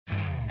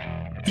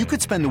You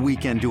could spend the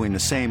weekend doing the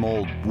same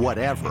old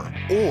whatever,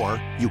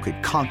 or you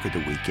could conquer the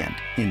weekend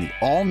in the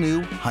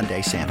all-new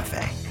Hyundai Santa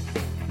Fe.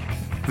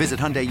 Visit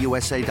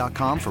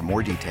HyundaiUSA.com for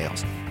more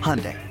details.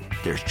 Hyundai,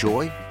 there's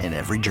joy in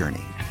every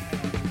journey.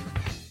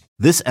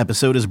 This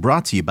episode is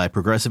brought to you by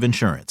Progressive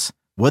Insurance.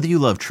 Whether you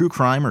love true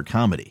crime or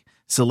comedy,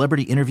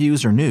 celebrity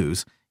interviews or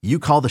news, you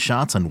call the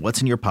shots on what's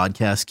in your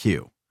podcast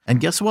queue. And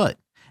guess what?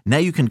 Now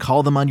you can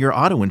call them on your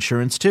auto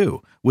insurance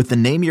too with the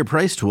Name Your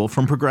Price tool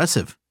from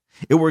Progressive.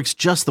 It works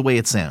just the way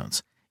it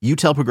sounds. You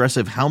tell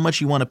Progressive how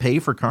much you want to pay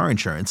for car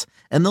insurance,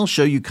 and they'll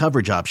show you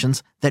coverage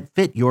options that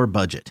fit your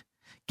budget.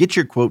 Get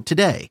your quote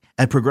today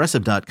at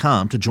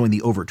Progressive.com to join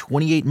the over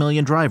 28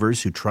 million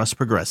drivers who trust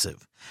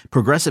Progressive.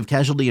 Progressive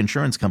Casualty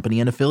Insurance Company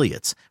and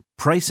Affiliates.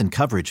 Price and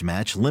coverage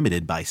match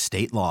limited by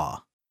state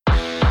law.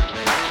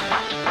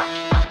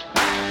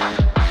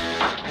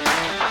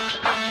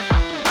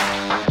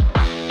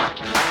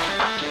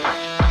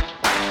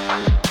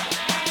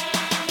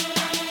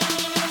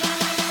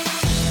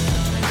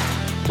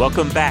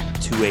 Welcome back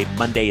to a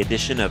Monday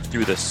edition of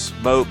Through the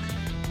Smoke,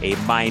 a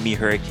Miami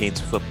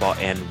Hurricanes football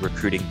and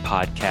recruiting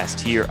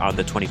podcast here on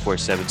the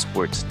 24/7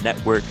 Sports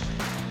Network.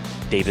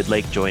 David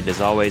Lake joined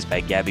as always by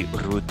Gabby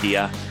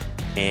Urrutia,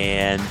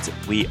 and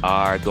we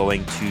are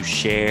going to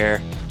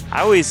share.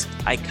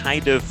 I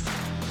kind of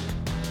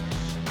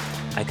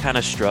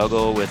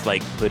struggle with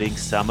like putting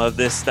some of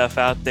this stuff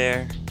out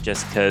there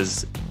just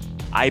because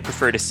I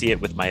prefer to see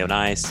it with my own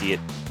eyes, see it,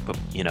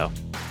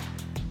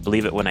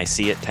 believe it when I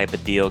see it type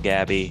of deal,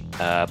 Gabby.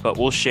 But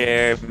we'll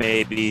share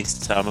maybe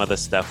some of the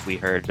stuff we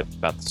heard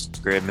about the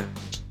scrimmage.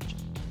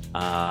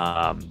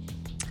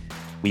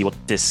 We will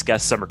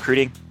discuss some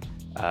recruiting,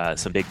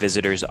 some big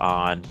visitors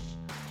on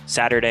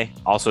Saturday.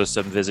 Also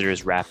some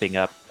visitors wrapping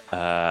up,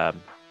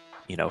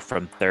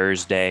 from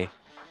Thursday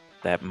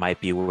that might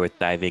be worth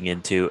diving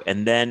into.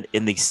 And then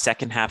in the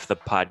second half of the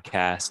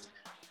podcast,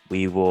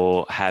 we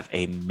will have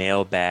a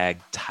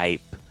mailbag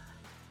type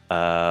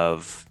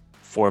of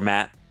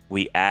format.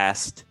 We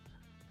asked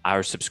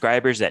our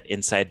subscribers at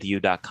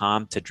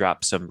InsideTheU.com to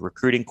drop some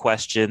recruiting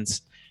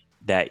questions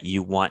that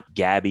you want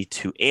Gabby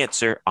to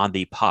answer on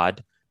the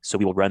pod. So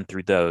we will run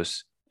through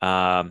those.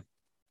 On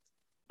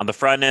the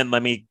front end,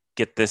 let me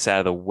get this out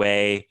of the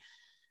way.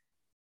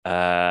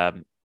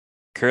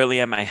 Currently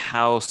at my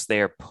house, they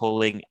are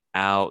pulling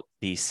out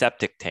the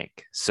septic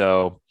tank.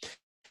 So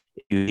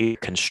you hear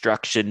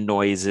construction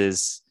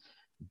noises,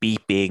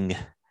 beeping.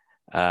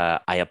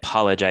 I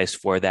apologize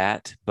for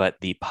that, but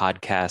the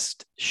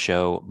podcast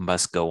show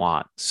must go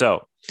on.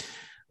 So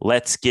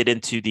let's get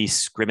into the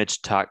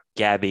scrimmage talk,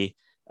 Gabby.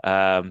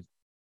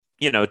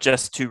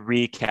 Just to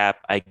recap,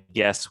 I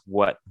guess,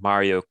 what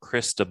Mario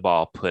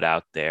Cristobal put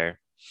out there.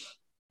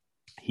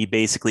 He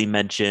basically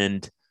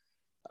mentioned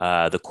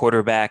the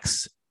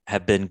quarterbacks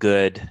have been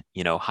good,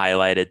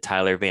 highlighted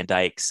Tyler Van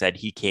Dyke, said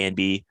he can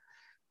be.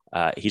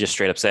 He just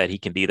straight up said he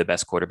can be the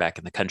best quarterback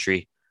in the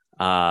country.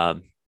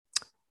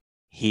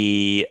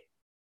 He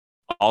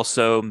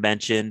also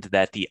mentioned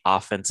that the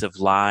offensive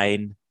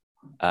line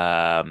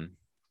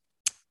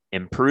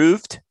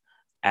improved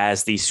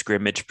as the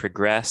scrimmage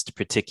progressed,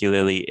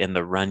 particularly in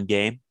the run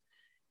game.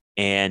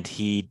 And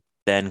he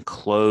then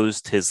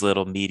closed his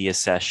little media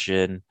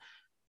session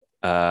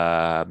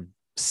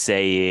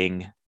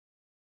saying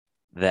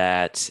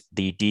that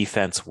the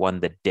defense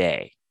won the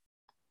day.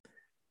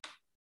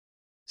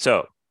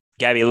 So,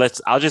 Gabby,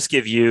 I'll just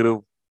give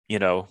you,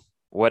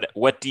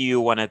 what do you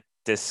want to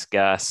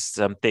discuss?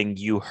 Something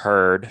you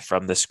heard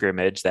from the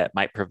scrimmage that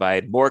might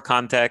provide more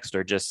context,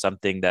 or just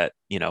something that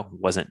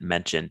wasn't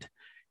mentioned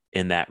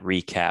in that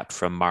recap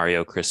from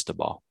Mario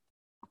Cristobal?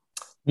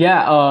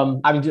 Yeah,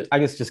 I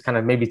guess just kind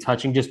of maybe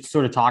touching, just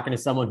sort of talking to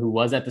someone who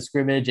was at the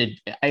scrimmage.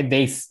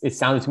 It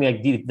sounded to me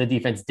like the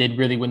defense did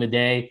really win the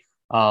day.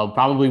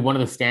 Probably one of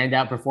the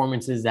standout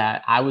performances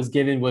that I was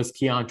given was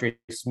Keontre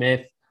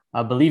Smith.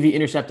 I believe he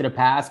intercepted a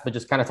pass, but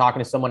just kind of talking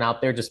to someone out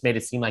there just made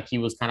it seem like he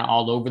was kind of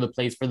all over the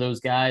place for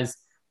those guys,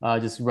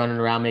 just running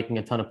around, making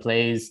a ton of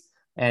plays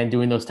and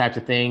doing those types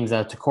of things.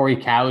 Corey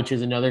Couch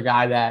is another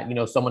guy that,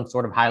 someone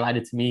sort of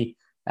highlighted to me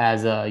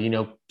as,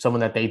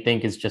 someone that they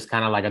think is just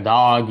kind of like a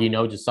dog,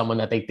 just someone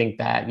that they think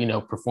that,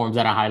 performs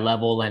at a high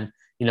level and,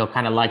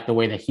 kind of like the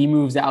way that he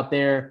moves out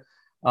there.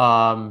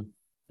 I'm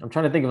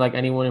trying to think of like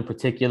anyone in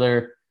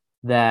particular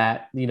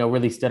that,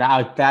 really stood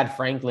out. Thad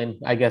Franklin,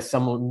 I guess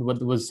someone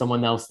was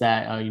someone else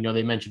that,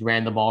 they mentioned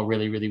ran the ball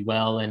really, really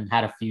well and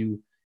had a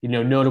few,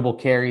 notable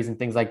carries and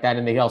things like that.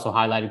 And they also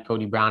highlighted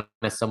Cody Brown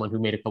as someone who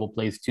made a couple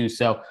plays too.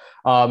 So,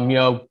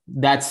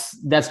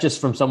 that's just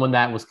from someone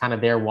that was kind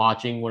of there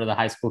watching, one of the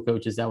high school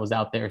coaches that was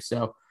out there.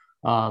 So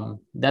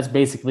that's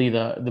basically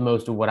the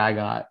most of what I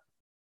got.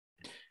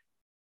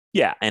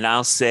 Yeah. And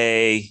I'll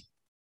say,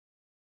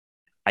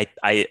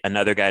 I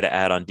another guy to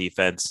add on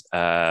defense,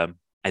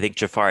 I think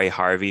Jafari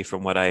Harvey,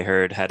 from what I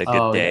heard, had a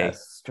good day.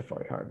 Yes,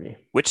 Jafari Harvey.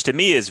 Which to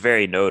me is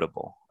very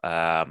notable.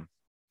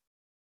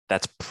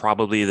 That's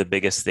probably the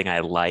biggest thing I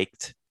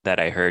liked that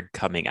I heard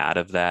coming out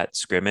of that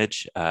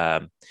scrimmage.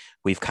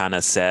 We've kind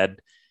of said,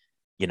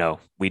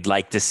 we'd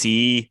like to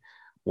see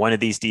one of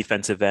these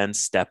defensive ends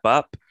step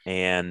up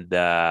and,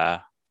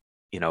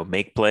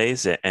 make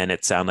plays. And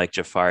it sounded like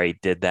Jafari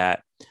did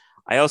that.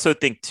 I also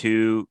think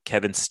too,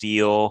 Kevin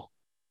Steele,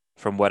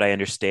 from what I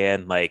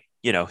understand,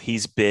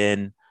 he's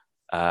been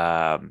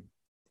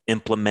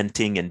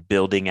implementing and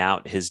building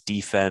out his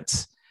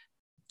defense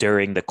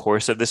during the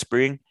course of the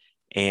spring.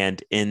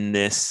 And in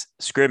this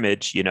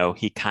scrimmage,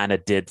 he kind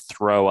of did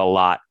throw a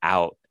lot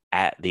out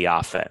at the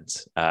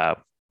offense,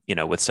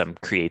 with some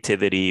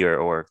creativity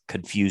or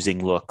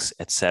confusing looks,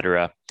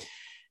 etc.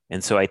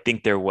 And so I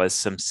think there was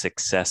some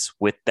success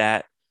with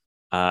that.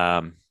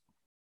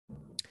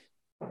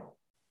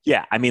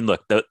 Yeah, I mean,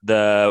 look,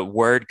 the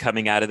word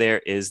coming out of there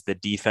is the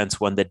defense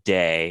won the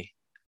day.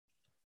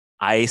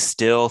 I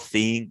still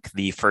think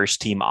the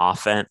first team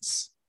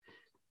offense,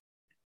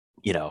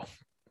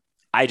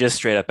 I just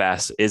straight up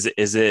asked, is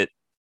it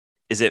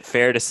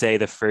fair to say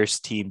the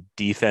first team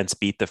defense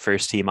beat the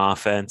first team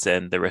offense?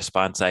 And the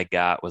response I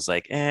got was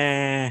like,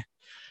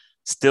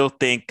 still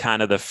think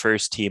kind of the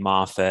first team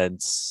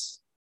offense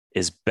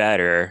is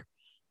better.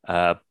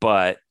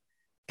 But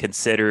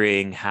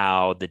considering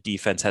how the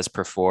defense has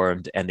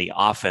performed and the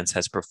offense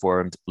has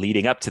performed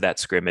leading up to that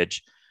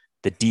scrimmage,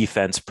 the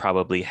defense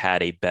probably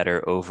had a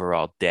better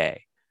overall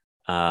day.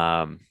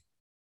 Tyler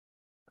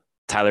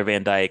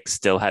Van Dyke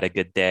still had a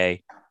good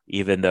day,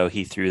 even though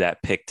he threw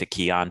that pick to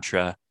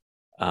Keontra.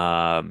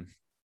 And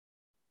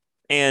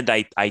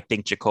I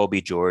think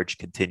Jacoby George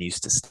continues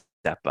to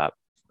step up.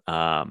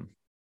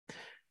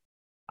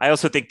 I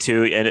also think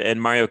too,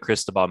 and Mario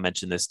Cristobal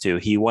mentioned this too,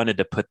 he wanted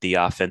to put the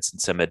offense in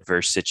some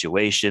adverse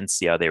situations,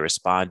 see how they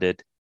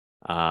responded.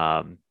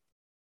 And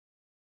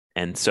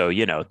so,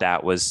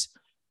 that was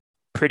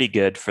pretty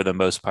good for the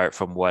most part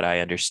from what I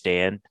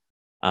understand.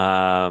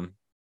 And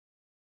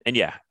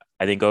yeah,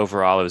 I think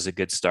overall it was a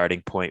good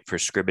starting point for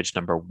scrimmage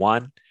number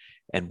 1.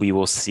 And we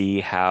will see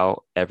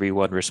how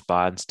everyone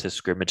responds to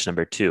scrimmage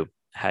number 2.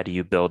 How do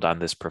you build on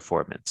this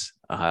performance?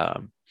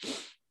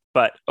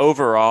 But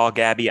overall,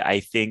 Gabby, I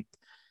think,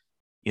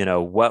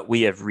 what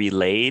we have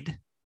relayed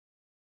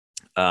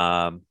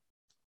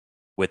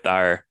with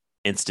our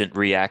instant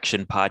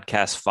reaction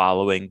podcast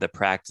following the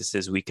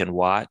practices we can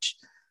watch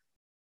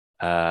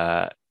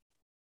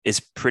is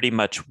pretty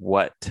much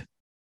what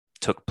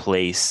took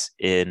place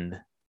in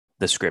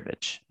the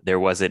scrimmage. There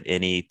wasn't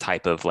any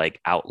type of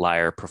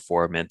outlier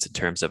performance in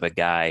terms of a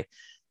guy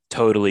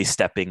totally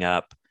stepping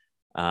up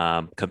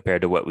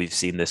compared to what we've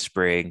seen this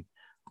spring,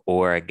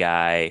 or a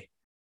guy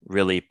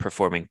really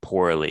performing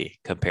poorly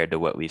compared to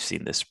what we've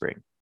seen this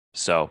spring.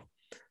 So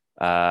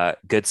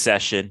good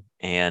session,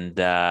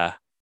 and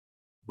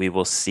we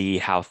will see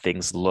how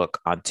things look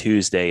on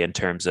Tuesday in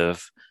terms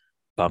of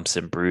bumps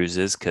and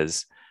bruises,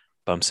 because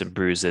bumps and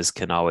bruises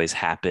can always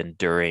happen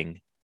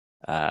during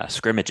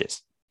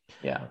scrimmages.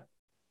 Yeah.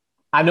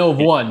 I know of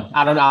one.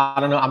 I don't know.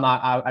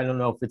 I don't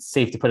know if it's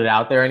safe to put it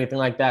out there or anything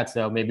like that.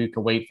 So maybe we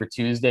can wait for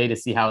Tuesday to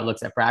see how it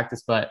looks at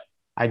practice. But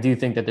I do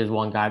think that there's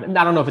one guy. I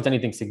don't know if it's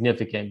anything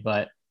significant,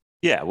 but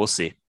yeah, we'll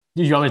see.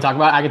 Did you want me to talk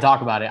about it? I can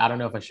talk about it. I don't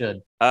know if I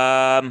should.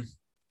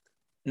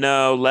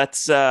 No,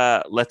 let's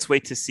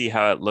wait to see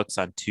how it looks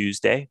on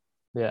Tuesday.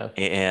 Yeah.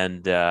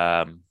 And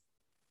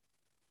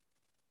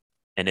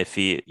if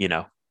he,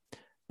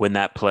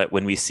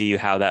 when we see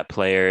how that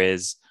player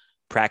is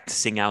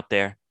practicing out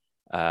there,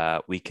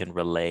 we can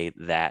relay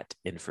that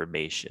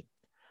information.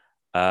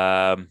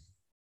 Let's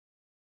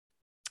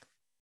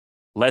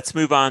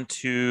move on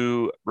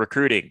to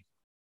recruiting,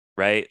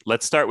 right?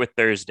 Let's start with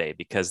Thursday,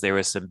 because there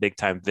were some big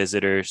time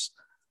visitors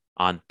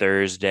on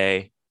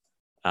Thursday.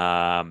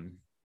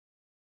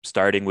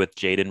 Starting with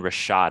Jaden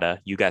Rashada.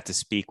 You got to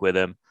speak with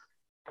him.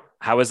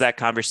 How was that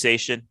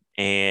conversation,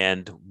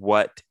 and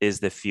what is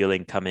the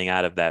feeling coming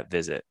out of that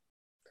visit?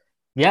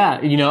 Yeah,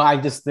 I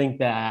just think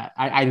that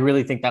I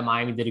really think that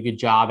Miami did a good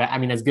job. I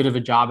mean, as good of a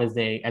job as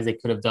they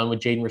could have done with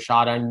Jaden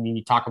Rashada. And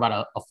you talk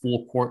about a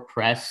full court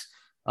press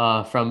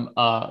from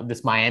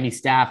this Miami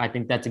staff. I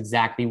think that's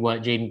exactly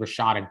what Jaden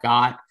Rashada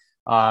got.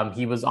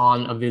 He was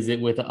on a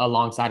visit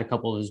alongside a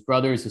couple of his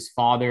brothers, his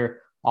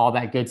father, all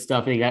that good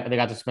stuff. They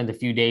got to spend a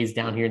few days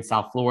down here in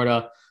South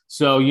Florida.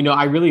 So,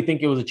 I really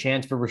think it was a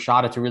chance for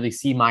Rashada to really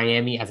see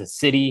Miami as a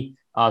city,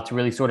 to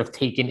really sort of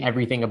take in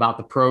everything about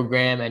the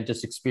program and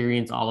just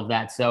experience all of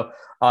that. So,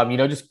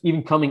 just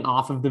even coming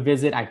off of the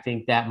visit, I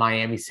think that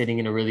Miami's sitting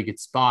in a really good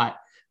spot.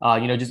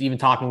 Just even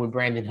talking with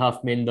Brandon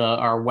Huffman,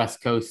 our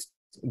West Coast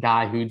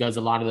guy who does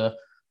a lot of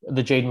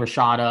the Jaden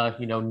Rashada,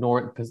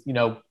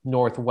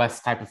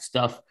 Northwest type of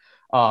stuff.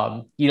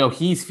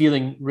 He's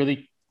feeling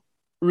really,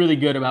 really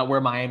good about where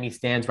Miami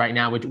stands right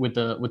now with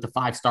the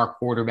 5-star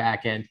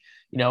quarterback. And,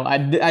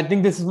 I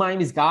think this is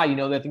Miami's guy.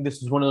 I think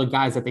this is one of the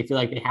guys that they feel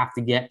like they have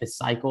to get this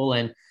cycle.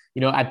 And,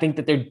 I think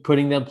that they're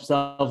putting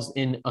themselves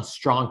in a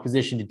strong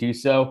position to do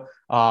so.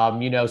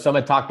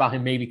 Someone talked about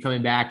him maybe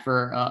coming back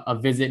for a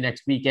visit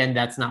next weekend.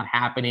 That's not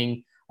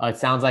happening. It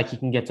sounds like he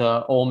can get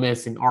to Ole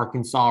Miss and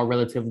Arkansas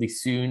relatively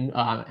soon.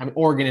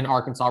 Oregon and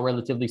Arkansas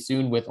relatively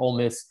soon, with Ole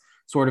Miss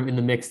sort of in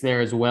the mix there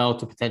as well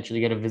to potentially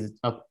get a visit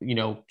up,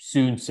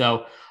 soon.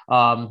 So,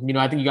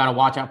 I think you got to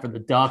watch out for the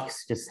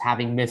Ducks, just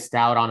having missed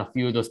out on a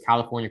few of those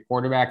California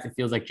quarterbacks. It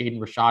feels like Jaden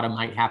Rashada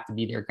might have to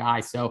be their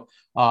guy. So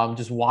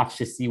just watch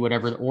to see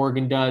whatever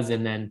Oregon does.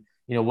 And then,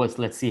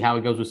 let's see how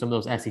it goes with some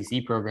of those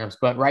SEC programs.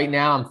 But right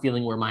now I'm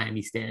feeling where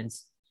Miami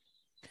stands.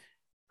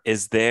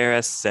 Is there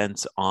a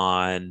sense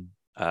on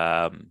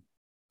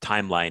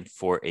timeline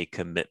for a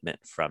commitment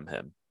from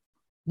him?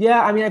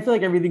 Yeah, I mean, I feel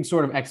like everything's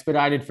sort of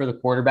expedited for the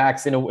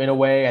quarterbacks in a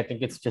way. I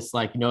think it's just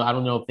like, I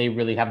don't know if they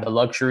really have the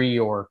luxury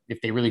or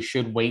if they really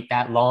should wait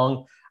that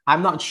long.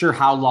 I'm not sure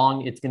how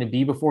long it's going to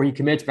be before he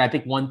commits, but I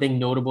think one thing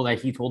notable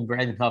that he told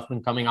Brandon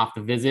Huffman coming off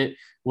the visit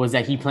was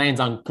that he plans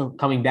on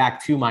coming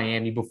back to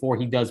Miami before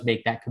he does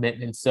make that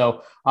commitment.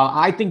 So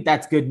I think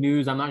that's good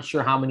news. I'm not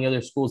sure how many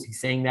other schools he's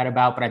saying that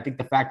about, but I think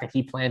the fact that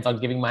he plans on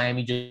giving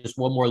Miami just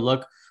one more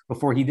look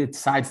before he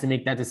decides to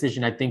make that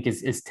decision, I think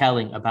is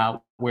telling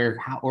about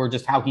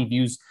how he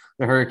views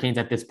the Hurricanes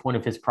at this point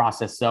of his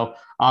process. So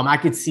I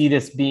could see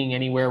this being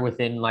anywhere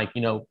within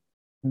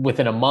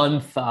within a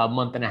month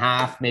and a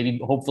half, maybe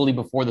hopefully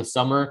before the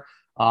summer.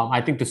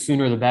 I think the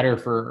sooner the better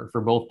for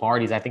both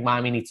parties. I think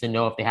Miami needs to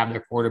know if they have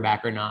their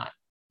quarterback or not.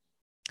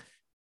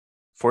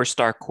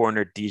 Four-star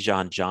corner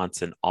Dijon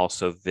Johnson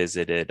also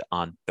visited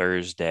on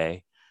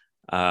Thursday.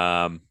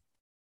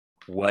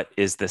 What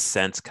is the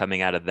sense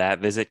coming out of that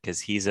visit? Because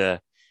he's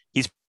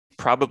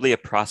probably a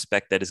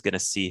prospect that is going to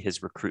see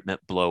his recruitment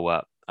blow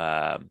up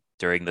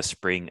during the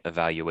spring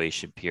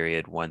evaluation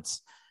period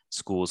once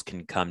schools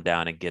can come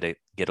down and get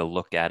a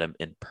look at him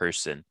in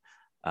person.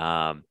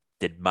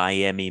 Did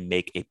Miami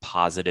make a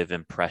positive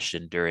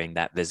impression during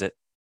that visit?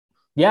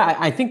 Yeah,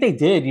 I think they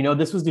did.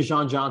 This was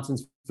Dijon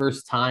Johnson's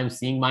first time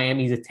seeing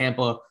Miami. He's a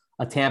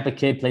Tampa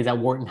kid, plays at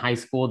Wharton High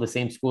School, the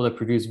same school that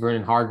produced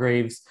Vernon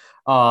Hargraves.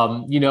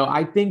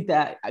 I think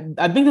that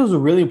was a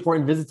really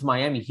important visit to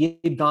Miami. He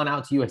had gone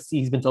out to USC.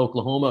 He's been to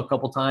Oklahoma a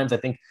couple times. I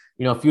think,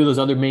 a few of those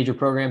other major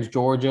programs,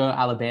 Georgia,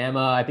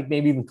 Alabama, I think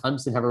maybe even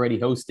Clemson have already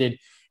hosted.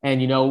 And,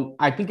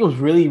 I think it was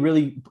really,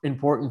 really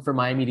important for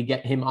Miami to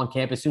get him on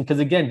campus soon. Because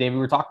again, David,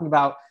 we're talking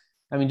about,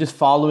 just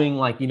following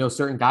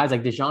certain guys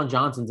like Dijon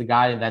Johnson's a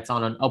guy that's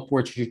on an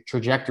upward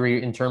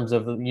trajectory in terms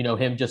of,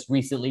 him just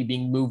recently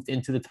being moved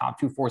into the top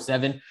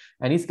 247.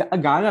 And he's a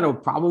guy that'll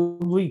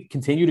probably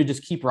continue to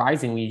just keep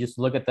rising. When you just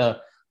look at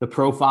the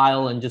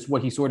profile and just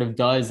what he sort of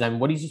does and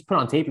what he's just put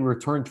on tape. He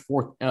returned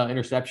 4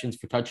 interceptions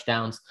for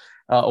touchdowns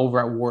over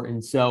at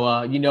Wharton. So,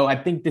 I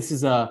think this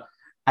is a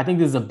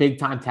big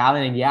time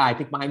talent. And yeah, I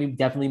think Miami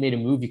definitely made a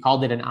move. He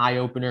called it an eye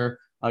opener.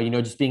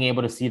 Just being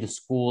able to see the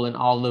school and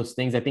all those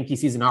things. I think he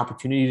sees an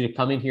opportunity to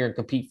come in here and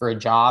compete for a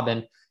job.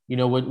 And,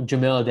 what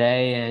Jamil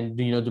Day and,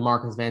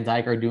 DeMarcus Van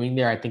Dyke are doing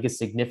there, I think is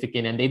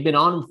significant. And they've been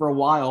on him for a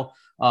while.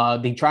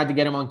 They tried to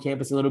get him on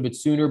campus a little bit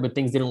sooner, but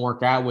things didn't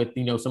work out with,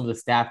 some of the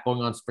staff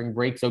going on spring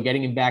break. So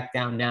getting him back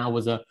down now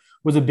was a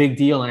big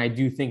deal. And I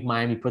do think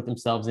Miami put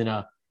themselves in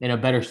a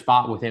better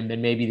spot with him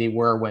than maybe they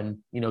were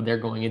when, they're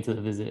going into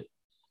the visit.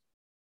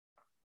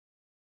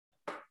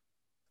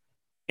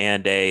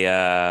 And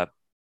a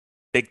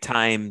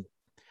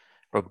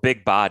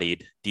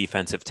big-bodied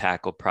defensive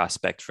tackle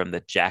prospect from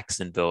the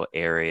Jacksonville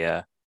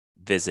area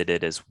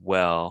visited as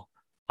well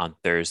on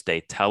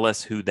Thursday. Tell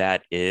us who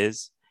that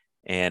is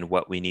and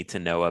what we need to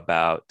know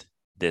about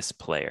this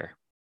player.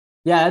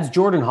 Yeah, that's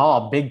Jordan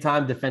Hall,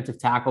 big-time defensive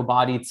tackle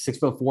body. It's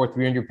 6'4",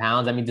 300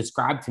 pounds.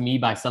 Described to me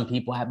by some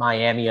people at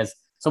Miami as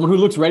someone who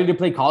looks ready to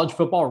play college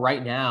football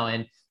right now.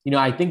 And,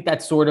 I think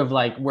that's sort of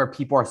like where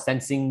people are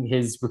sensing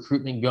his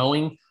recruitment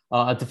going.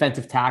 A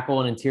defensive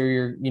tackle, an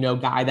interior,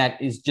 guy that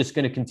is just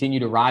going to continue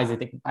to rise.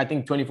 I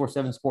think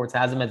 24/7 Sports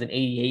has him as an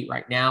 88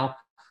 right now.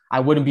 I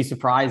wouldn't be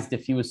surprised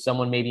if he was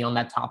someone maybe on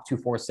that top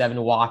 247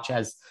 to watch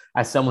as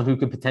someone who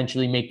could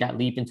potentially make that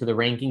leap into the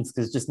rankings,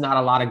 because just not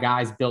a lot of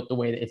guys built the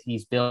way that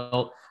he's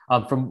built.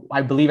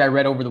 I believe I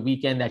read over the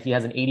weekend that he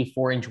has an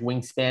 84-inch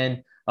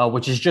wingspan,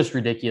 which is just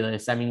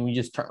ridiculous. When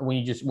you're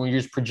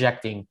just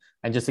projecting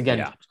and just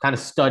again kind of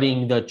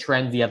studying the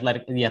trends, the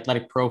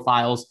athletic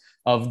profiles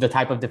of the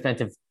type of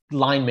defensive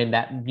linemen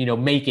that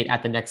make it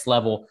at the next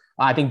level.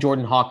 I think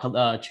Jordan Hawk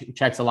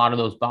checks a lot of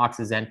those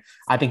boxes, and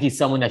I think he's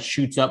someone that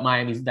shot up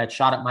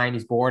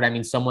Miami's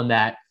board. Someone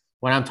that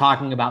when I'm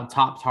talking about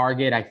top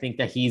target, I think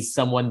that he's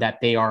someone that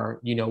they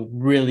are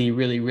really,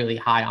 really, really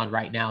high on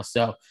right now.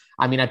 So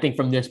I think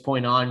from this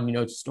point on,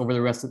 just over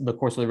the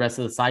course of the rest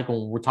of the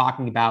cycle, when we're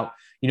talking about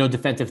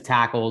defensive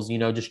tackles,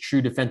 just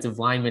true defensive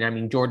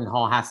linemen. Jordan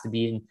Hall has to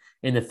be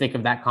in the thick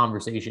of that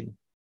conversation.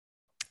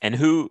 And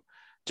who?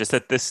 Just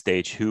at this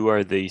stage, who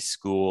are the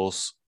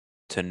schools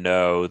to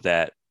know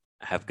that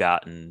have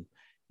gotten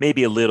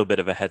maybe a little bit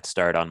of a head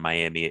start on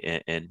Miami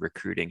in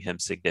recruiting him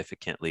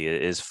significantly?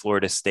 Is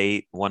Florida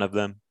State one of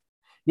them?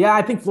 Yeah,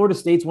 I think Florida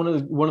State's one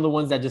of the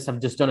ones that just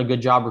have done a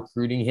good job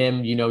recruiting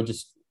him.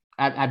 Just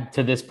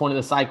to this point of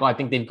the cycle, I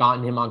think they've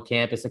gotten him on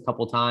campus a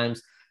couple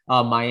times.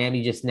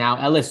 Miami just now,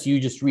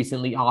 LSU just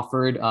recently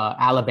offered.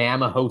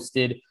 Alabama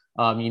hosted.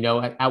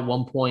 At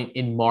one point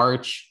in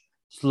March.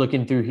 Just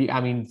looking through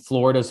here,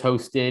 Florida's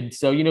hosted.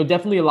 So,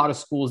 definitely a lot of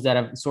schools that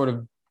have sort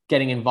of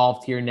getting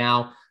involved here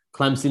now.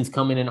 Clemson's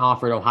coming in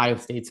offered. Ohio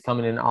State's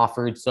coming in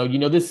offered. So,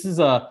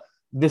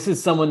 this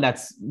is someone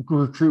that's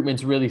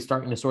recruitment's really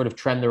starting to sort of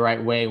trend the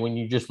right way when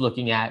you're just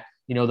looking at,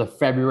 the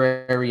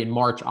February and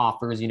March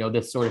offers,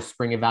 this sort of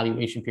spring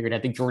evaluation period. I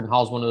think Jordan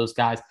Hall's one of those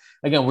guys.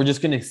 Again, we're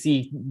just going to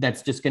see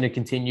that's just going to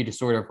continue to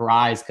sort of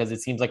rise because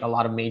it seems like a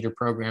lot of major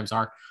programs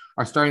are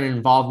starting to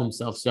involve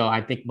themselves. So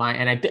I think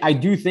I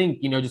do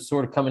think, just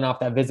sort of coming off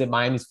that visit,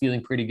 Miami's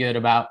feeling pretty good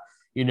about,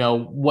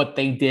 what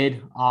they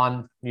did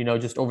on,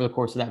 just over the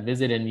course of that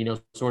visit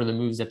and, sort of the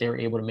moves that they were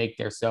able to make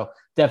there. So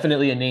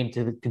definitely a name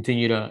to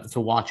continue to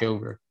watch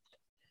over.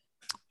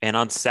 And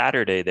on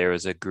Saturday, there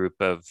was a group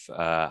of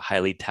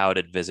highly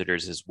touted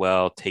visitors as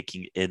well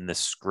taking in the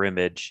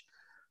scrimmage.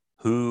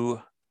 Who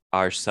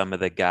are some of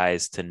the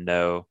guys to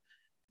know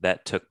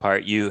that took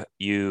part? You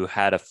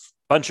had a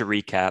bunch of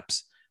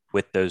recaps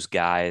with those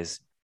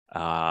guys,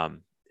 and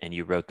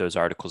you wrote those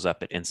articles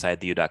up at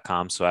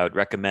InsideTheU.com. So I would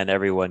recommend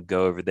everyone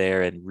go over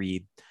there and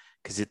read,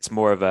 because it's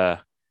more of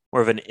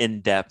an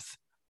in-depth,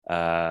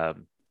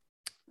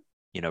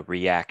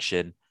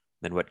 reaction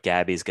than what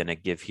Gabby's going to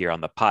give here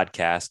on the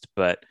podcast.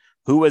 But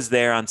who was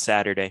there on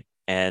Saturday,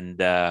 and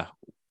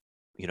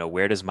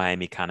where does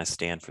Miami kind of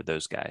stand for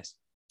those guys?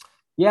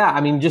 Yeah,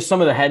 I mean, just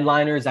some of the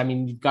headliners. I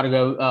mean, you've got to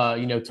go,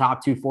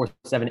 top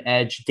 247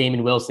 edge,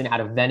 Damon Wilson out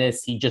of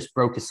Venice. He just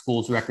broke his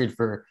school's record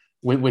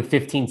with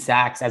 15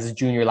 sacks as a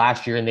junior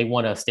last year, and they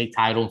won a state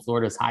title in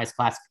Florida's highest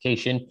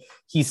classification.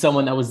 He's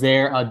someone that was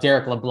there.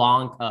 Derek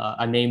LeBlanc,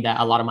 a name that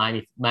a lot of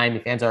Miami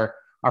fans are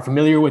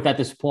familiar with at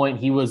this point.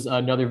 He was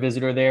another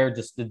visitor there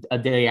just a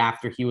day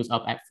after he was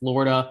up at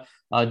Florida.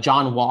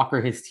 John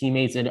Walker, his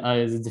teammates,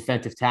 is a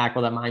defensive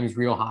tackle that Miami's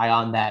real high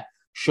on that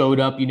showed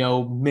up,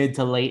 mid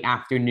to late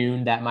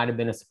afternoon. That might have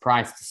been a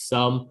surprise to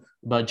some,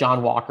 but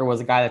John Walker was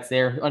a guy that's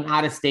there. An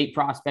out-of-state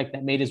prospect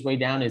that made his way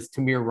down is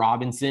Tamir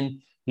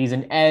Robinson. He's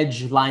an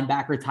edge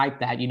linebacker type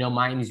that,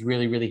 Miami's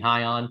really, really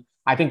high on.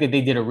 I think that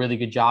they did a really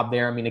good job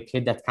there. I mean, a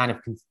kid that's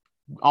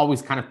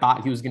always kind of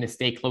thought he was going to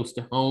stay close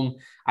to home.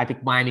 I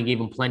think Miami gave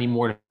him plenty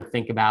more to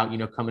think about,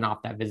 coming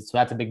off that visit. So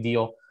that's a big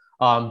deal.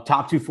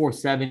 Top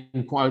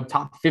 247,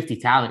 top 50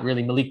 talent,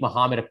 really. Malik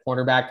Muhammad, a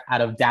cornerback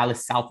out of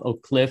Dallas, South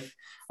Oak Cliff.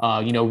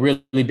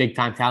 Really big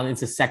time talent.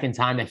 It's the second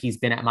time that he's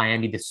been at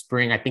Miami this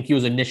spring. I think he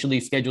was initially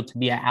scheduled to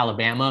be at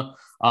Alabama,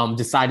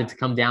 decided to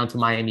come down to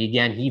Miami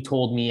again. He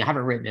told me, I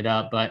haven't written it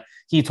up, but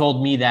he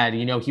told me that,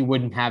 he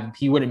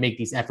wouldn't make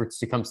these efforts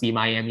to come see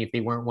Miami if they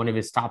weren't one of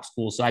his top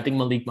schools. So I think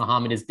Malik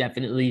Muhammad is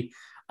definitely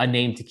a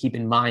name to keep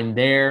in mind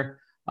there.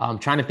 I'm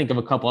trying to think of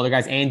a couple other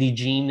guys. Andy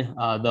Jean,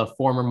 the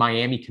former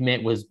Miami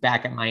commit, was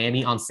back at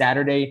Miami on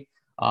Saturday.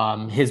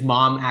 His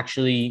mom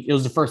it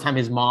was the first time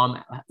his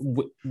mom,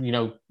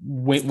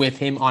 went with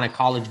him on a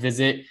college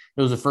visit.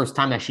 It was the first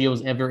time that she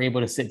was ever able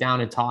to sit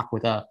down and talk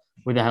with a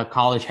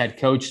college head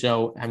coach.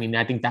 So, I mean,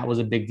 I think that was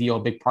a big deal,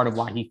 a big part of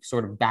why he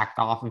sort of backed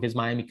off of his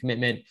Miami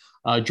commitment.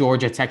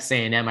 Georgia, Texas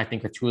A&M, I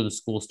think, are two of the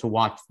schools to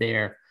watch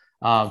there.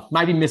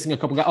 Might be missing a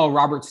couple guys.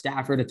 Robert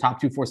Stafford, a top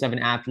 247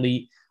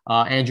 athlete.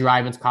 Andrew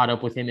Ivins caught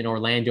up with him in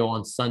Orlando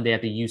on Sunday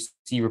at the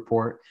UC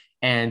Report.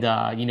 And,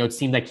 it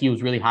seemed like he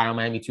was really high on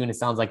Miami too. And it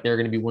sounds like they're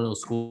going to be one of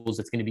those schools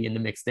that's going to be in the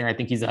mix there. I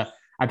think he's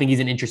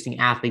an interesting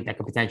athlete that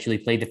could potentially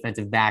play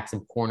defensive backs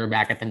and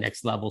cornerback at the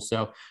next level.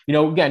 So,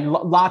 again,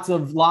 lots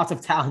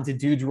of talented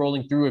dudes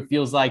rolling through. It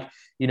feels like,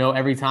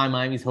 every time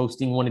Miami's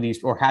hosting one of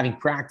these or having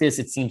practice,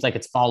 it seems like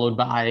it's followed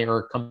by or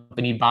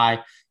accompanied by,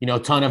 a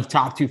ton of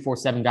top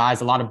 247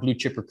 guys, a lot of blue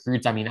chip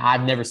recruits. I mean,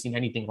 I've never seen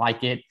anything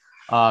like it.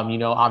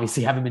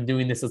 Obviously haven't been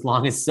doing this as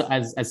long as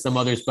some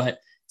others, but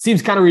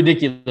seems kind of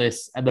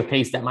ridiculous at the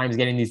pace that Miami's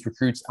getting these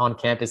recruits on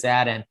campus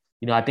at. And,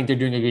 I think they're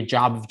doing a good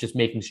job of just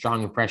making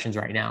strong impressions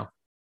right now.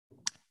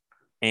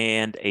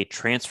 And a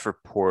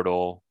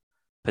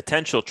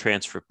potential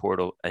transfer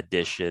portal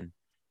addition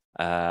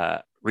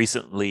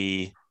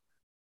recently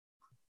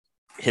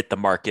hit the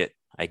market,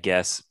 I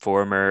guess.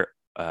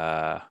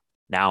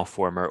 Now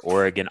former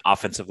Oregon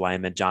offensive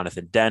lineman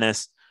Jonathan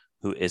Dennis,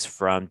 who is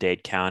from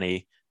Dade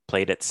County,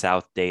 played at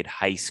South Dade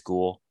High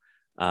School.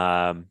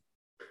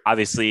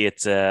 Obviously,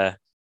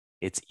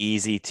 it's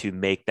easy to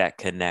make that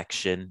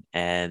connection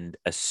and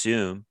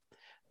assume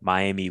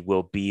Miami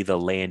will be the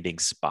landing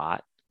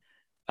spot.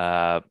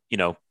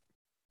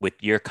 With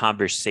your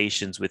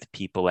conversations with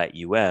people at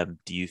UM,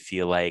 do you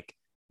feel like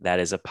that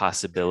is a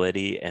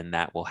possibility and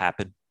that will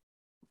happen?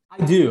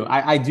 I do.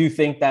 I do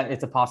think that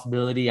it's a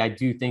possibility. I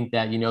do think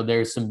that,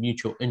 there's some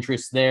mutual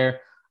interest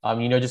there.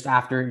 Just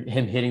after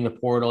him hitting the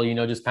portal,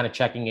 just kind of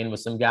checking in with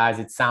some guys,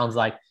 it sounds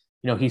like,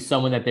 he's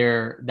someone that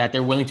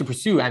they're willing to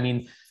pursue. I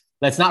mean,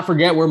 let's not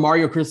forget where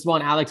Mario Cristobal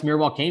and Alex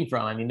Mirabal came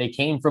from. I mean, they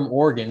came from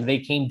Oregon. They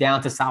came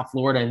down to South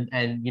Florida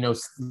and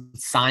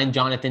signed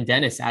Jonathan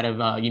Dennis out of,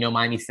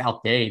 Miami South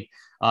Dade.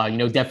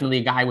 Definitely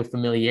a guy with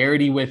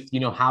familiarity with,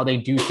 how they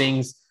do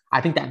things. I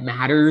think that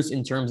matters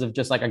in terms of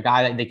just like a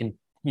guy that they can,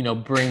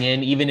 bring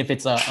in, even if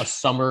it's a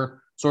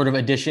summer sort of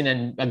addition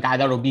and a guy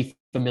that will be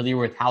familiar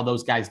with how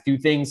those guys do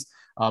things.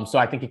 So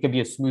I think it could be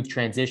a smooth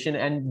transition.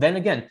 And then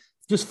again,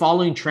 just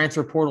following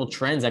transfer portal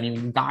trends. I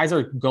mean, guys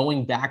are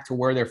going back to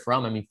where they're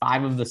from. I mean,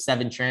 5 of the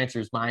 7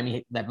 transfers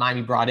Miami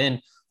brought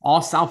in,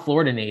 all South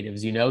Florida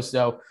natives,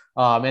 So,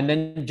 and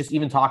then just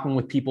even talking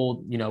with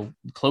people,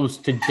 close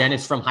to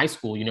Dennis from high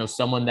school,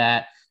 someone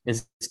that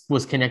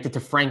was connected to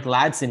Frank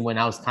Ladson when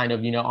I was kind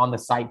of, on the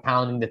site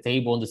pounding the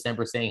table in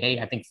December saying, hey,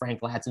 I think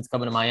Frank Ladson's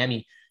coming to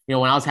Miami.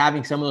 When I was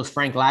having some of those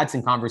Frank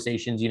Ladson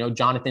conversations,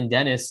 Jonathan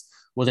Dennis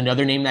was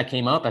another name that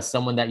came up as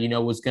someone that,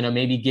 was going to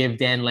maybe give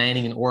Dan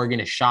Lanning in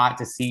Oregon a shot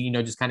to see,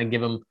 just kind of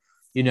give him,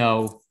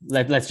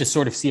 let's just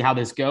sort of see how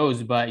this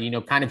goes. But,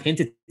 kind of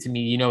hinted to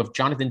me, if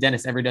Jonathan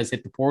Dennis ever does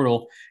hit the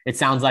portal, it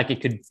sounds like it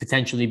could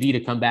potentially be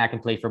to come back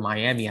and play for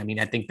Miami. I mean,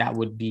 I think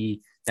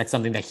that's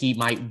something that he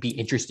might be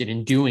interested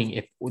in doing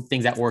if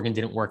things at Oregon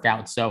didn't work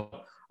out. So,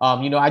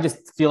 I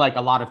just feel like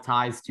a lot of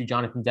ties to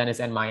Jonathan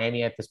Dennis and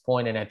Miami at this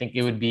point. And I think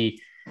I'd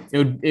be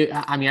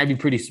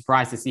pretty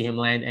surprised to see him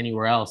land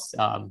anywhere else.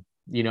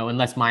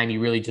 Unless Miami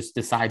really just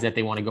decides that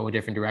they want to go a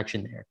different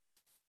direction there.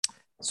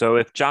 So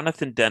if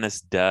Jonathan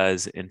Dennis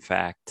does, in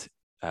fact,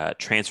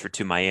 transfer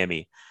to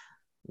Miami,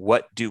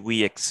 what do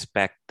we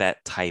expect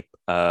that type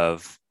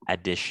of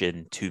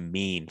addition to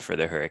mean for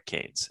the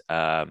Hurricanes?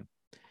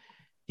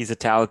 He's a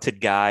talented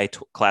guy,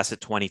 class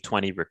of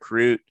 2020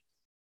 recruit.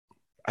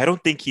 I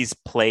don't think he's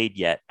played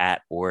yet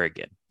at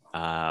Oregon,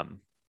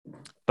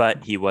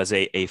 but he was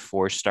a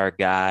 4-star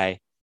guy.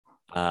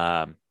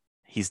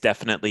 He's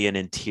definitely an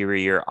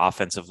interior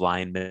offensive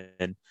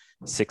lineman,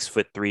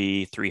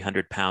 6'3",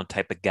 300-pound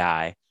type of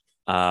guy.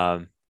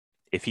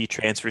 If he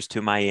transfers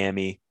to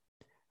Miami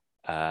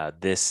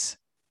this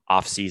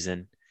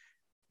offseason,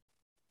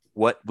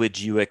 what would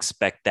you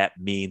expect that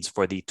means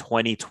for the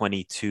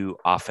 2022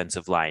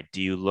 offensive line?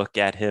 Do you look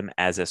at him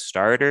as a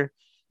starter?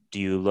 Do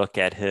you look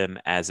at him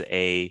as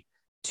a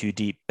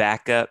 2-deep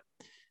backup?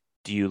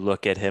 Do you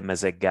look at him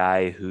as a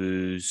guy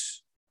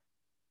who's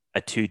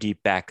a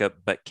 2-deep backup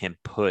but can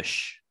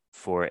push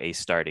for a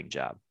starting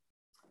job?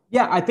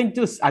 Yeah, I think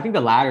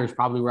the latter is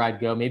probably where I'd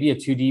go. Maybe a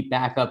 2-deep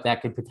backup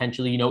that could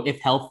potentially, if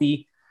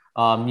healthy,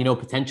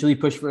 potentially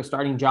push for a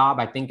starting job.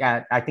 I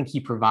think he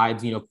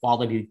provides,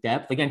 quality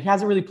depth. Again, he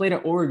hasn't really played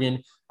at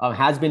Oregon,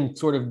 has been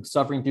sort of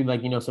suffering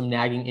through some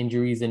nagging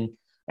injuries and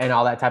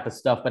all that type of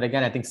stuff. But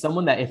again, I think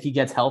someone that if he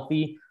gets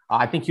healthy,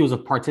 I think he was a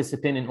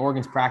participant in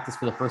Oregon's practice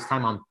for the first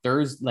time on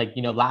Thursday,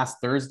 last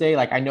Thursday.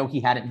 I know he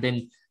hadn't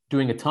been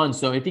doing a ton.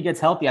 So if he gets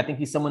healthy, I think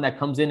he's someone that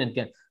comes in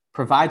and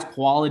provides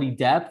quality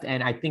depth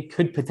and I think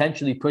could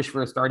potentially push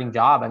for a starting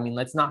job. I mean,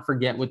 let's not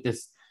forget what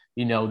this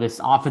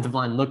offensive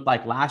line looked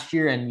like last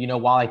year. And,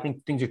 while I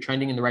think things are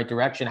trending in the right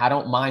direction, I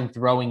don't mind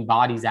throwing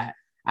bodies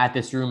at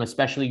this room,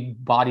 especially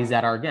bodies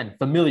that are, again,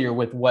 familiar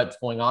with what's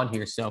going on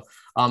here. So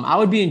I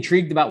would be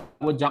intrigued about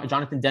what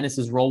Jonathan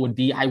Dennis's role would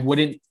be. I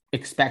wouldn't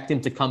expect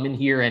him to come in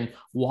here and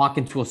walk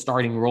into a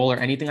starting role or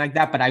anything like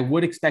that, but I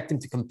would expect him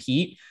to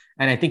compete.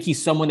 And I think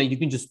he's someone that you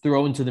can just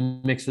throw into the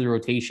mix of the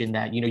rotation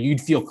that,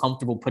 you'd feel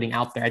comfortable putting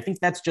out there. I think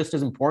that's just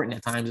as important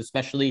at times,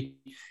 especially,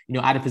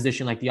 at a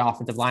position like the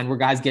offensive line where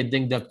guys get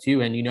dinged up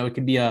too. And, it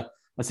could be a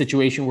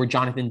situation where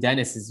Jonathan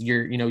Dennis is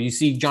you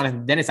see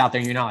Jonathan Dennis out there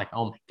and you're not like,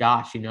 oh my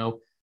gosh,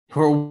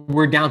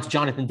 we're down to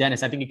Jonathan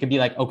Dennis. I think it could be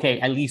like, okay,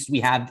 at least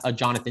we have a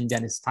Jonathan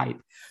Dennis type.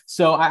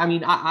 So,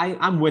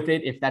 I'm with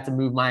it if that's a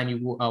move Miami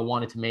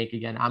wanted to make.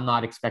 Again, I'm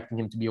not expecting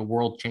him to be a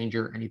world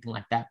changer or anything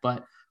like that,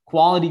 but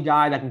quality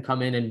guy that can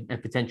come in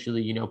and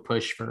potentially,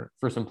 push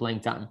for some playing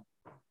time.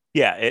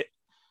 Yeah.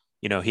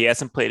 He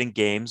hasn't played in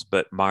games,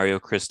 but Mario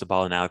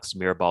Cristobal and Alex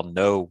Mirabal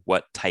know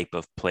what type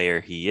of player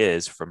he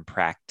is from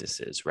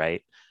practices,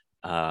 right?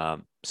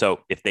 So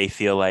if they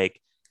feel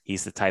like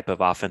he's the type of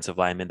offensive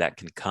lineman that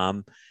can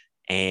come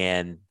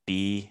and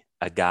be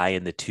a guy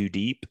in the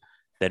 2-deep,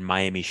 then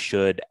Miami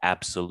should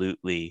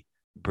absolutely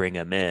bring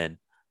him in.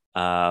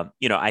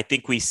 I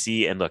think we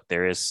see, and look,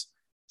 there is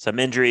some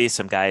injuries,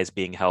 some guys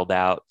being held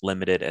out,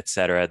 limited, et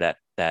cetera,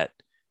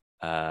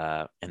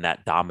 and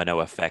that domino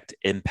effect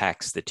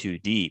impacts the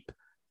 2-deep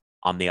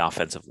on the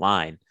offensive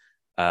line.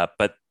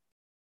 But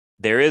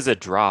there is a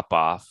drop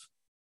off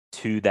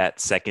to that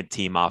second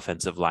team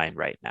offensive line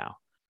right now.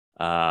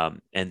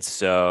 And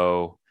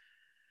so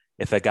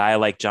if a guy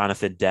like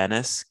Jonathan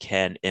Dennis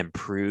can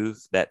improve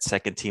that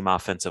second team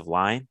offensive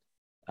line,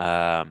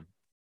 then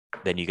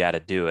you got to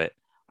do it.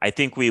 I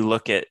think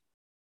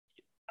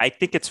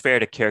it's fair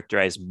to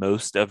characterize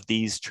most of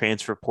these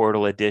transfer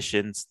portal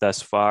additions thus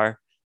far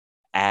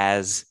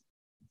as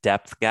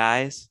depth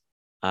guys.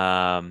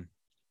 I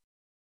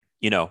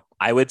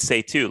would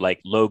say too,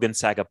 like Logan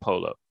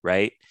Sagapolo,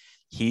 right?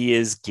 He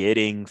is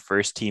getting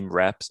first team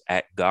reps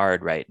at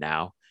guard right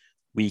now.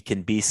 We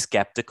can be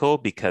skeptical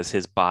because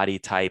his body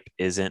type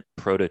isn't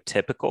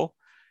prototypical.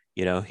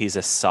 He's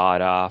a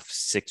sawed off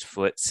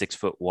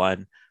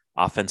 6'1"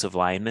 offensive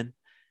lineman,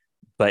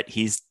 but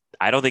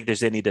I don't think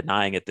there's any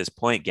denying at this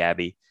point,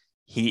 Gabby,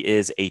 he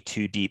is a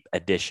 2-deep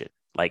addition.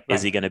 Like, right.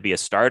 Is he going to be a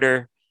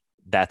starter?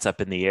 That's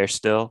up in the air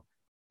still,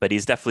 but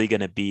he's definitely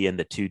going to be in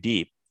the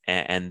 2-deep.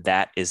 And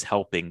that is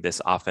helping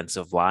this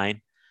offensive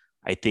line.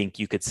 I think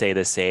you could say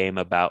the same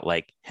about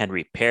like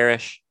Henry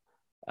Parrish.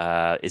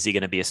 Is he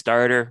going to be a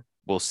starter?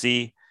 We'll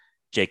see.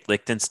 Jake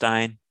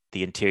Lichtenstein,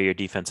 the interior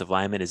defensive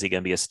lineman, is he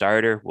going to be a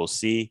starter? We'll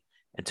see.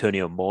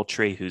 Antonio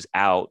Moultrie, who's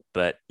out,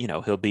 but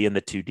he'll be in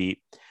the 2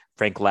 deep.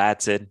 Frank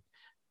Ladson,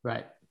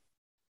 Right.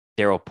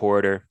 Daryl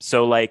Porter.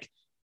 So like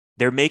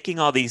they're making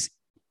all these,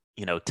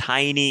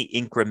 tiny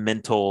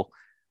incremental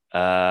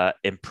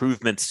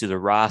improvements to the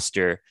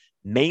roster,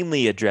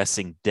 mainly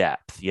addressing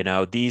depth.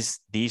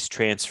 These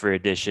transfer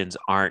additions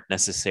aren't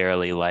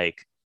necessarily like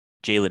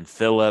Jalen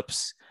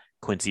Phillips,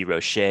 Quincy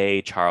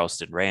Roche,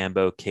 Charleston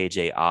Rambo,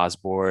 KJ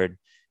Osborne,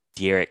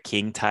 De'Aaron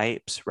King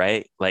types,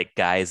 right? Like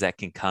guys that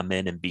can come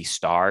in and be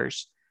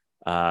stars.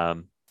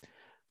 But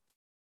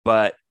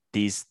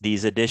these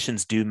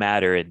additions do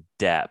matter in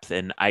depth.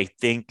 And I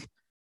think,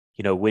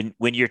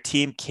 when your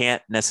team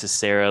can't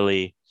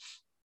necessarily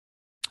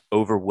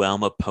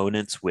overwhelm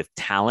opponents with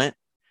talent,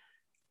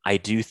 I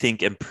do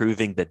think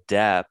improving the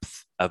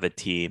depth of a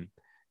team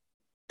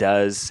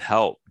does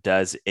help,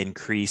 does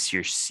increase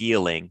your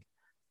ceiling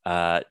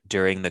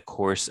during the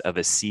course of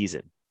a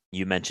season.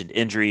 You mentioned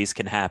injuries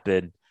can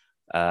happen.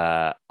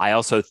 I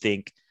also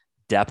think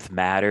depth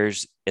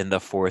matters in the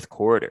fourth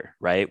quarter,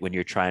 right? When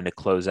you're trying to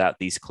close out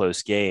these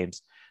close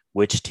games,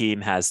 which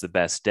team has the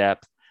best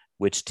depth,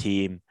 which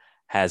team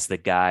has the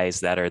guys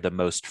that are the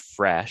most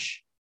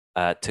fresh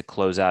to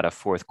close out a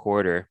fourth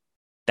quarter.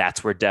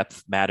 That's where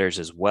depth matters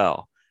as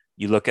well.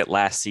 You look at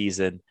last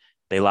season,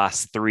 they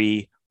lost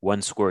 3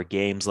 one-score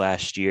games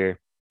last year,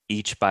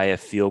 each by a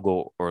field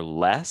goal or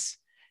less.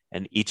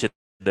 And each of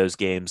those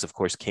games, of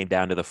course, came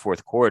down to the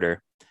fourth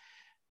quarter.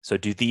 So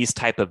do these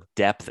type of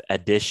depth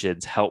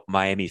additions help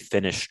Miami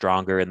finish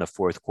stronger in the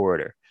fourth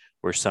quarter,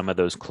 where some of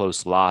those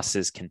close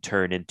losses can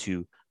turn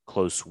into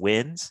close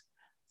wins?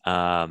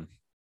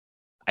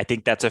 I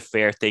think that's a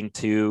fair thing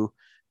to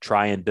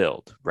try and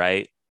build,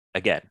 right?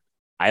 Again,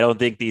 I don't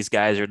think these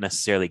guys are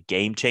necessarily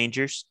game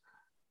changers,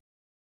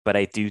 but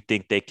I do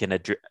think they can,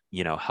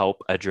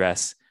 help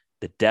address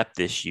the depth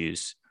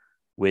issues,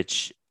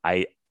 which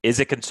is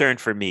a concern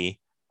for me.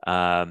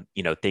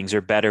 Things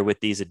are better with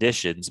these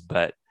additions,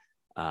 but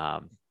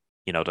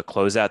to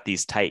close out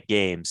these tight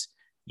games,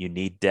 you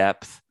need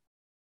depth.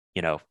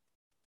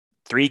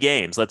 3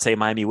 games, let's say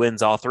Miami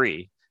wins all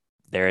 3,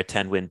 they're a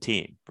 10-win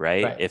team,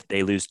 right? If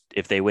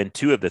they win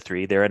 2 of the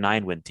 3, they're a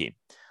 9-win team.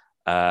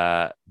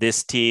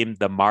 This team,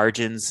 the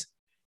margins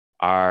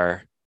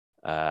are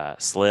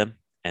slim.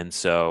 And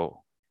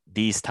so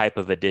these type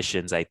of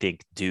additions, I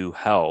think, do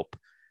help.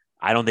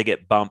 I don't think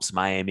it bumps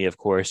Miami, of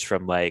course,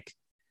 from like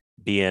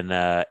being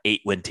a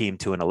 8-win team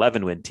to an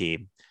 11-win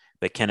team,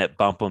 but can it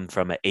bump them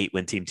from an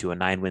 8-win team to a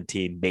 9-win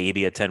team,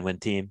 maybe a 10-win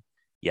team?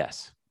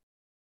 Yes.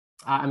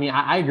 I mean,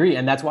 I agree.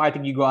 And that's why I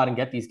think you go out and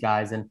get these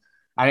guys. And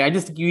I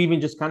just think you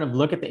even just kind of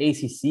look at the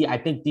ACC. I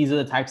think these are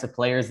the types of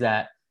players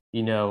that,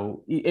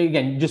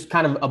 again, just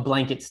kind of a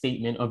blanket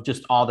statement of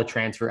just all the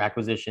transfer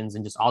acquisitions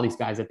and just all these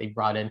guys that they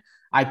brought in.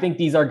 I think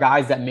these are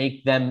guys that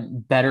make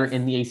them better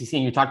in the ACC.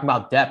 And you're talking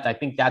about depth. I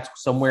think that's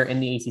somewhere in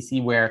the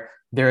ACC where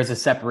there is a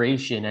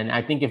separation. And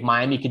I think if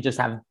Miami could just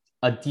have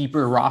a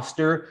deeper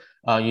roster,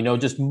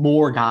 just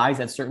more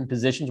guys at certain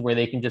positions where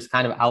they can just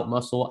kind of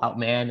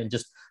outman, and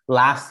just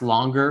last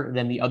longer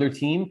than the other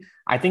team,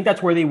 I think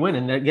that's where they win.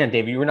 And again,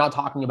 David, we're not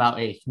talking about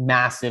a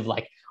massive,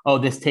 like, oh,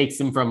 this takes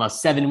them from a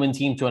 7-win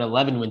team to an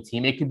 11-win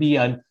team. It could be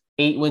an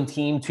 8-win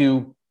team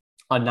to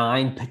a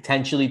 9,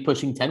 potentially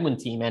pushing 10-win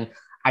team. And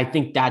I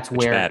think that's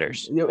where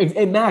matters.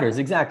 It matters.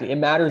 Exactly. It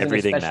matters.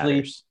 Everything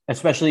matters.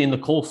 Especially in the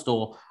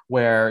Coastal,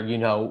 where,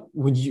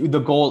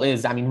 the goal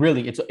is, I mean,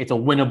 really, it's a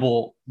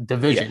winnable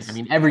division. Yes. I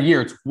mean, every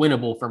year it's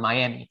winnable for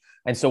Miami.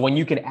 And so when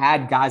you could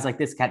add guys like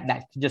this that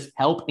can just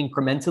help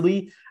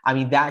incrementally, I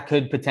mean, that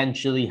could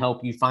potentially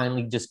help you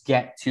finally just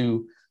get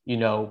to,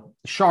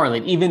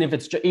 Charlotte, even if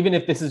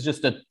this is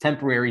just a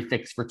temporary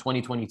fix for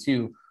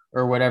 2022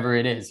 or whatever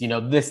it is,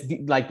 this,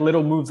 like,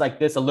 little moves like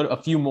this,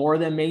 a few more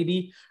than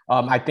maybe,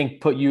 I think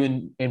put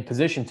you in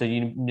position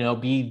to,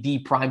 be the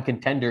prime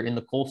contender in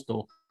the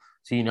Coastal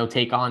to,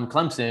 take on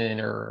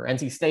Clemson or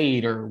NC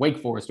State or Wake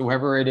Forest, or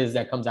whoever it is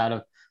that comes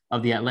out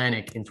of the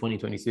Atlantic in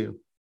 2022.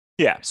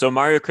 Yeah. So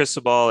Mario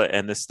Cristobal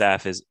and the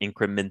staff is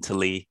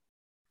incrementally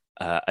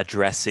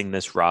addressing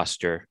this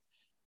roster.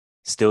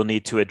 Still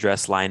need to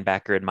address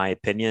linebacker, in my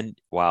opinion.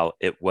 While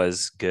it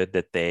was good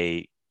that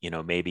they,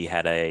 maybe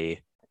had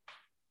a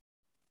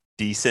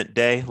decent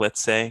day,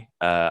 let's say,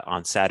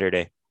 on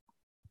Saturday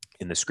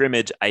in the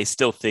scrimmage, I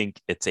still think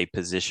it's a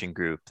position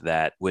group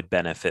that would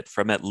benefit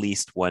from at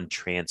least one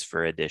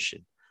transfer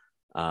addition.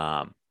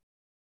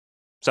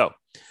 So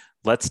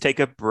let's take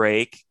a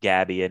break,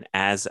 Gabby. And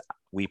as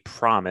we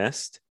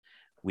promised,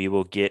 we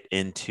will get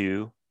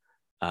into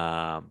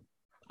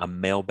a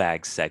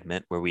mailbag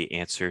segment where we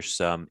answer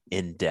some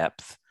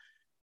in-depth,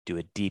 do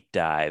a deep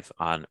dive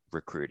on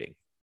recruiting.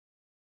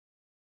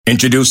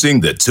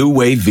 Introducing the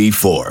Two-Way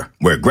V4,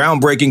 where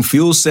groundbreaking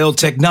fuel cell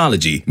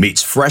technology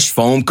meets fresh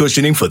foam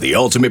cushioning for the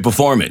ultimate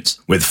performance.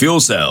 With Fuel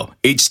Cell,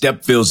 each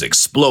step feels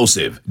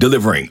explosive,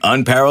 delivering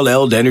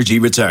unparalleled energy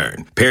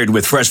return. Paired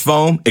with fresh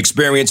foam,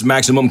 experience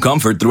maximum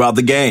comfort throughout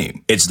the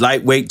game. Its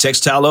lightweight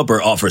textile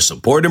upper offers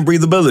support and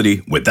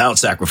breathability without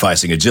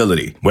sacrificing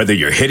agility. Whether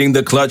you're hitting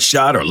the clutch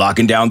shot or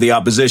locking down the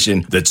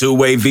opposition, the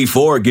Two-Way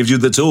V4 gives you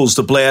the tools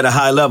to play at a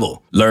high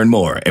level. Learn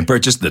more and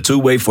purchase the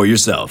Two-Way for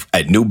yourself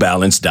at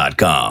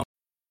newbalance.com.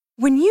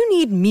 When you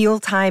need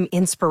mealtime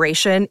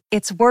inspiration,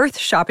 it's worth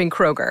shopping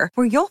Kroger,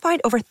 where you'll find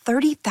over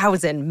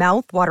 30,000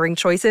 mouth-watering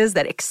choices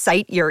that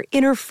excite your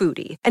inner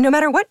foodie. And no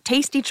matter what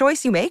tasty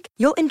choice you make,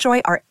 you'll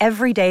enjoy our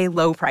everyday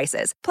low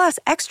prices, plus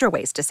extra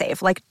ways to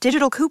save, like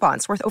digital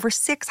coupons worth over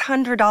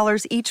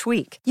 $600 each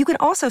week. You can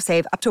also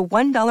save up to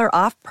 $1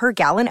 off per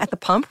gallon at the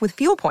pump with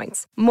fuel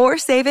points. More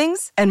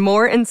savings and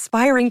more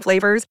inspiring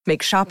flavors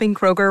make shopping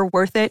Kroger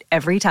worth it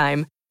every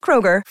time.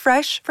 Kroger,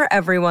 fresh for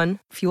everyone.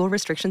 Fuel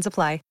restrictions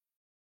apply.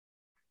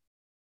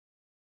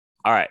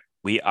 All right,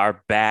 we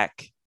are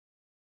back.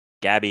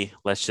 Gabby,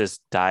 let's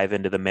just dive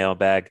into the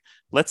mailbag.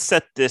 Let's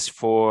set this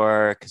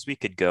for, because we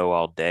could go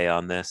all day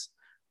on this.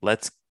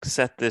 Let's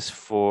set this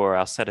for,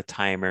 I'll set a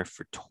timer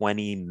for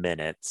 20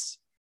 minutes.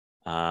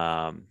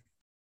 And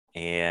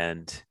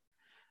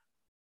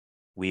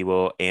we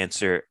will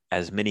answer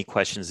as many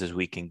questions as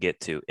we can get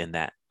to in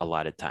that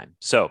allotted time.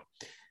 So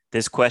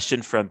this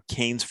question from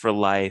Canes for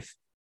Life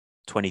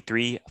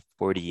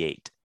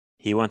 2348.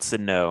 He wants to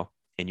know,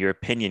 in your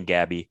opinion,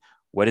 Gabby,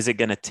 what is it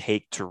going to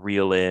take to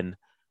reel in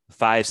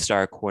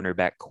five-star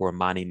cornerback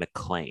Cormani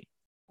McClain?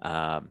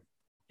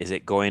 Is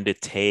it going to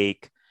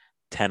take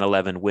 10,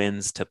 11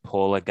 wins to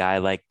pull a guy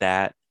like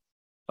that?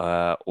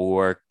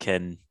 Or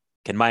can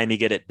Miami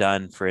get it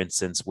done, for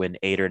instance, win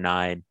 8 or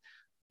 9?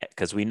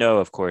 Because we know,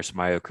 of course,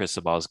 Mario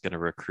Cristobal is going to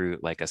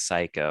recruit like a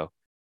psycho.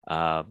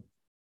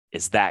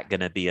 Is that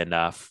going to be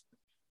enough?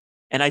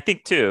 And I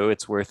think, too,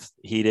 it's worth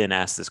 – he didn't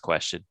ask this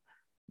question,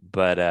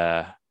 but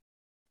I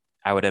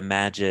would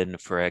imagine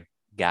for a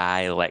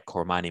guy like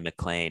Cormani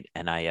McClain,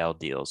 NIL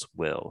deals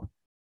will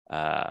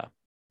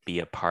be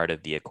a part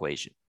of the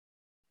equation.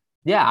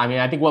 Yeah, I mean,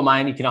 I think what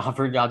Miami can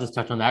offer, I'll just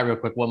touch on that real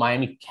quick. What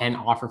Miami can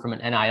offer from an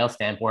NIL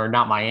standpoint, or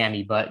not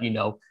Miami, but, you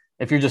know,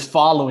 if you're just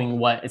following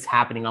what is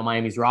happening on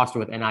Miami's roster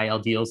with NIL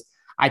deals,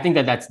 I think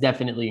that that's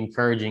definitely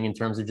encouraging in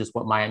terms of just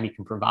what Miami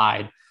can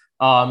provide.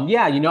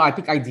 Yeah, you know, I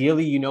think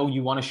ideally, you know,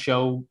 you want to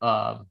show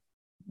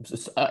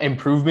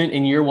improvement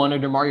in year one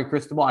under Mario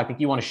Cristobal. I think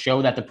you want to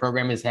show that the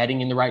program is heading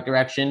in the right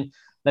direction.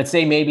 Let's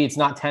say maybe it's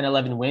not 10,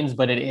 11 wins,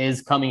 but it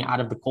is coming out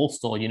of the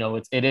Coastal. You know,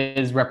 it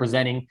is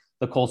representing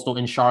the Coastal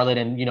in Charlotte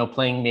and, you know,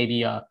 playing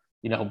maybe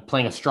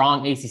playing a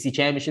strong ACC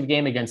championship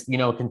game against, you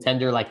know, a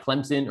contender like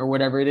Clemson or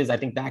whatever it is. I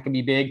think that could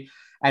be big.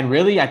 And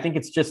really, I think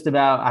it's just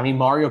about, I mean,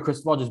 Mario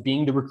Cristobal just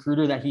being the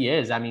recruiter that he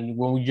is. I mean,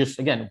 when we just,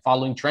 again,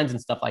 following trends and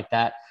stuff like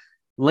that,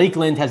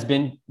 Lakeland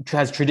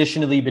has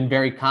traditionally been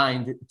very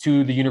kind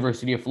to the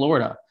University of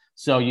Florida.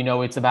 So, you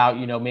know, it's about,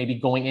 you know, maybe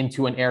going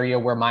into an area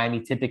where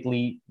Miami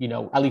typically, you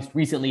know, at least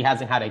recently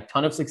hasn't had a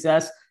ton of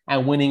success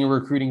and winning a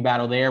recruiting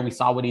battle there. We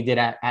saw what he did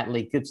at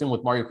Lake Gibson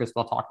with Mario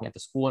Cristobal talking at the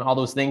school and all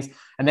those things.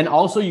 And then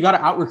also you got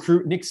to out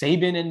recruit Nick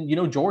Saban and, you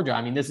know, Georgia.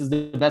 I mean, this is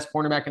the best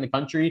cornerback in the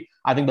country.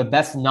 I think the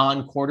best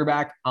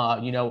non-quarterback,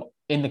 you know,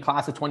 in the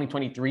class of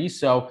 2023.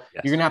 So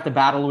yes, you're going to have to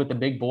battle with the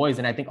big boys.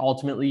 And I think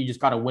ultimately you just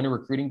got to win a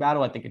recruiting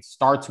battle. I think it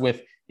starts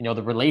with, you know,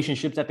 the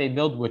relationships that they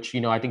build, which,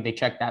 you know, I think they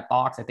check that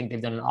box. I think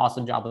they've done an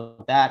awesome job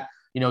with that.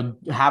 You know,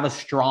 have a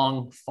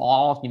strong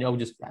fall, you know,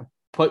 just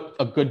put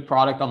a good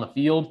product on the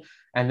field.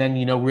 And then,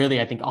 you know, really,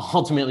 I think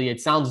ultimately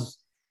it sounds,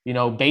 you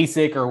know,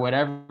 basic or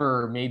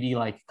whatever, maybe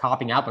like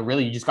copping out, but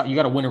really you got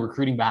to win a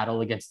recruiting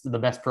battle against the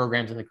best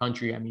programs in the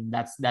country. I mean,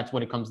 that's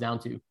what it comes down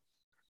to.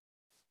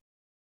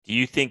 Do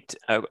you think,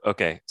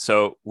 okay,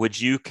 so would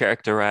you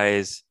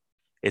characterize,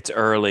 it's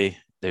early,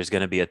 there's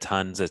going to be a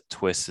tons of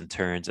twists and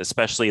turns,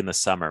 especially in the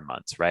summer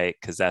months, right?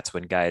 Because that's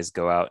when guys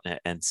go out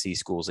and see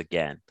schools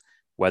again,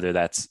 whether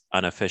that's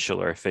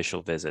unofficial or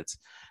official visits.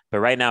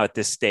 But right now at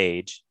this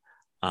stage,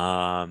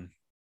 are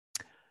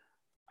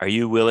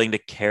you willing to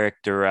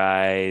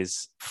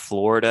characterize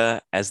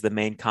Florida as the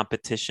main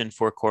competition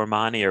for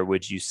Cormani, or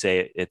would you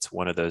say it's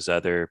one of those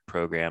other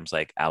programs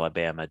like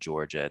Alabama,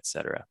 Georgia, et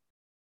cetera?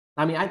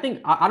 I mean, I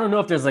think, I don't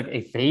know if there's like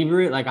a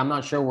favorite, like, I'm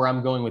not sure where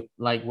I'm going with,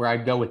 like, where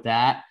I'd go with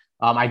that.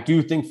 I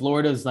do think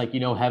Florida's like, you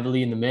know,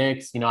 heavily in the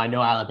mix. You know, I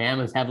know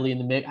Alabama's heavily in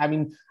the mix. I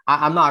mean,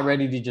 I'm not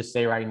ready to just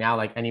say right now,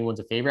 like anyone's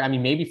a favorite. I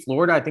mean, maybe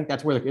Florida, I think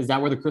that's is that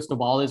where the crystal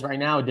ball is right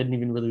now? It didn't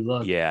even really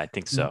look. Yeah, I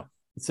think so.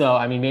 So,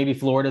 I mean, maybe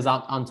Florida's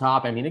on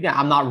top. I mean, again,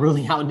 I'm not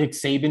really out Nick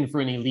Saban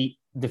for an elite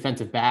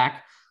defensive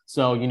back.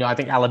 So, you know, I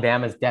think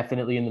Alabama's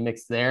definitely in the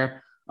mix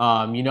there.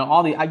 You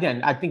know,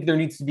 again, I think there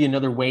needs to be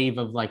another wave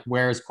of like,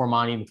 where is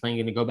Cormani McClain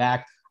going to go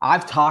back?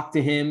 I've talked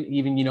to him,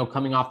 even, you know,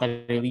 coming off that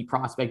elite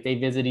prospect they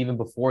visit, even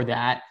before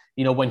that,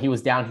 you know, when he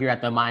was down here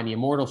at the Miami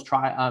Immortals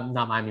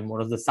not Miami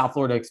Immortals, the South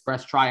Florida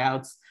Express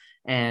tryouts.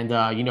 And,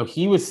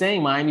 he was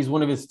saying Miami's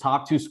one of his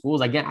top two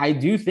schools. Again, I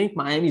do think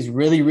Miami's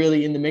really,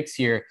 really in the mix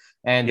here.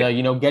 And,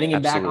 getting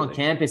him back on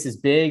campus is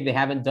big. They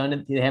haven't done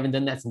it. They haven't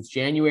done that since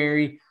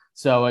January.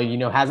 So,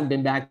 hasn't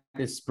been back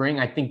this spring.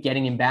 I think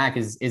getting him back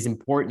is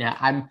important.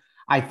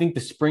 I think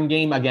the spring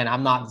game, again,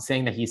 I'm not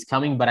saying that he's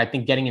coming, but I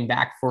think getting him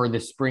back for the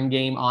spring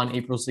game on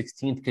April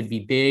 16th could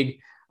be big.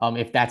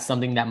 If that's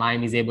something that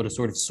Miami's able to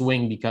sort of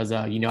swing, because,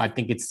 I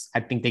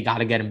think they got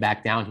to get him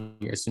back down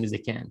here as soon as they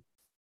can.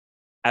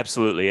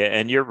 Absolutely.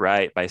 And you're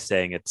right by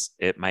saying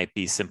it might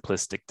be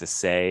simplistic to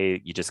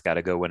say you just got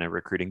to go win a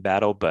recruiting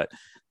battle, but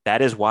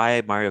that is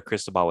why Mario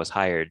Cristobal was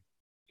hired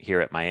here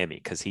at Miami,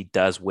 because he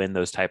does win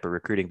those type of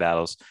recruiting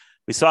battles.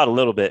 We saw it a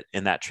little bit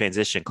in that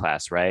transition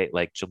class, right?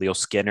 Like Jaleel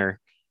Skinner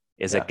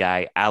is a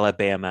guy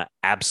Alabama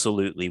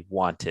absolutely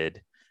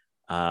wanted.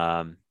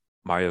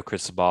 Mario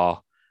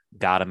Cristobal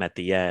got him at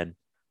the end,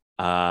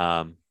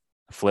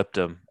 flipped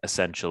him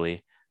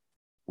essentially.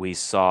 We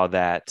saw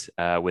that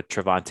with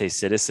Trevante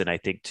Citizen, I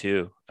think,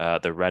 too,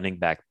 the running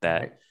back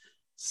that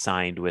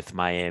signed with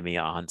Miami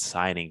on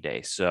signing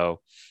day.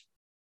 So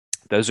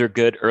those are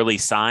good early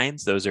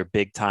signs. Those are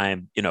big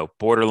time,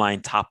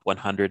 borderline top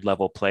 100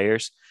 level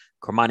players.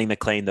 Cormani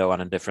McClain, though, on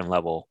a different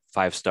level,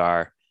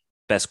 5-star,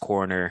 best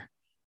corner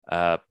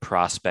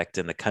prospect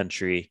in the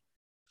country.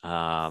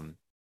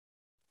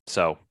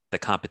 So the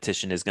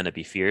competition is going to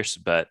be fierce,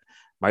 but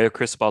Mario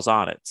Cristobal's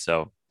on it.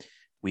 So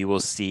we will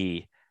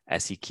see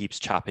as he keeps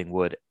chopping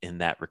wood in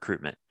that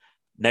recruitment.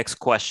 Next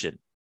question,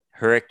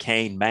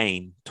 Hurricane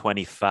Maine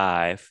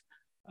 25.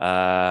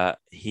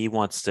 He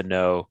wants to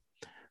know,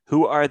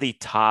 who are the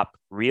top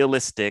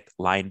realistic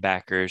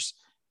linebackers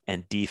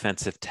and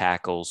defensive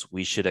tackles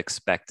we should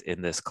expect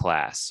in this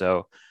class?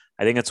 So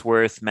I think it's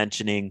worth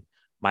mentioning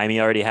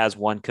Miami already has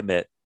one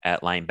commit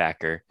at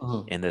linebacker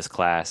in this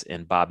class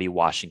in Bobby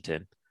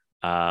Washington.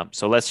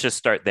 So let's just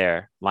start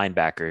there.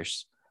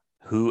 Linebackers.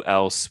 Who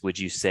else would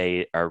you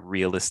say are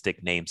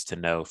realistic names to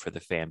know for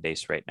the fan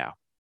base right now?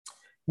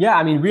 Yeah,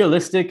 I mean,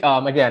 realistic.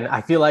 Again,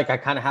 I feel like I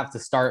kind of have to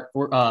start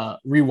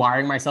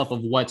rewiring myself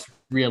of what's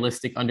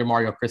realistic under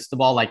Mario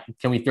Cristobal. Like,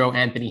 can we throw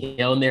Anthony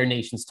Hill in there,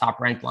 nation's top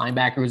ranked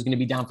linebacker who's going to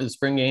be down for the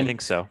spring game? I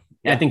think so.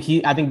 Yeah. I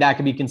think that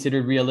could be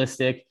considered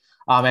realistic.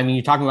 I mean,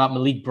 you're talking about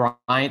Malik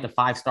Bryant, the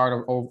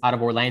 5-star out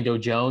of Orlando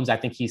Jones. I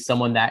think he's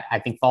someone that I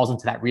think falls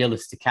into that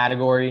realistic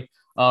category.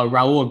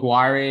 Raul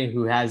Aguirre,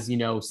 who has,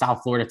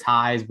 South Florida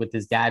ties with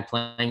his dad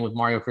playing with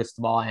Mario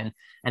Cristobal and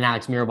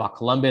Alex Mirabal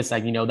Columbus.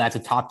 Like, that's a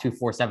top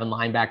 247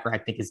 linebacker. I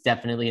think is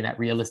definitely in that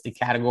realistic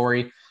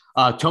category.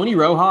 Tony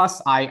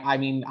Rojas,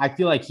 I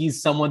feel like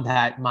he's someone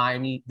that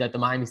the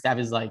Miami staff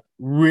is like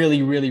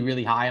really, really,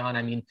 really high on.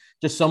 I mean,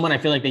 just someone I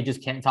feel like they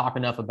just can't talk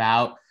enough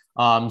about.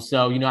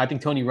 So, I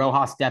think Tony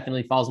Rojas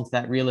definitely falls into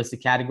that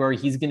realistic category.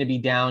 He's going to be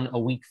down a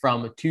week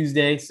from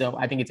Tuesday. So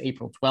I think it's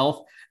April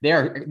 12th. They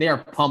are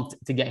pumped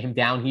to get him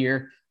down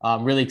here.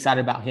 Really excited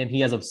about him.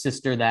 He has a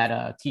sister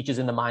that teaches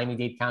in the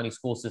Miami-Dade County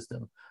school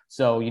system.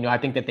 So, I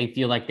think that they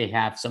feel like they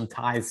have some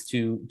ties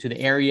to the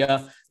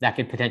area that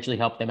could potentially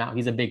help them out.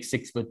 He's a big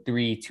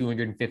 6'3",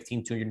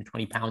 215,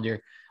 220 pounder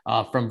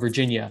from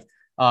Virginia.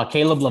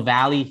 Caleb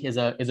LaValle is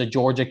a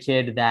Georgia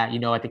kid that,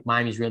 I think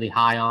Miami's really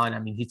high on. I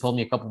mean, he told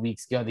me a couple of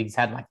weeks ago that he's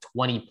had like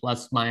 20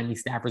 plus Miami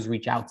staffers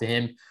reach out to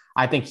him.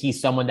 I think he's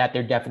someone that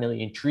they're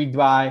definitely intrigued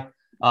by.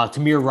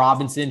 Tamir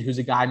Robinson, who's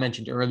a guy I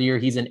mentioned earlier,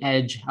 he's an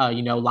edge,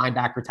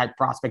 linebacker type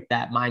prospect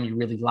that Miami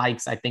really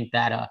likes. I think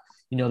that,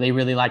 they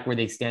really like where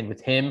they stand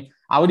with him.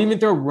 I would even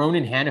throw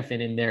Ronan Hannafin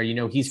in there.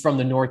 He's from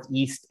the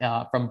Northeast,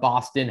 from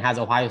Boston, has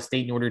Ohio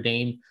State, Notre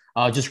Dame.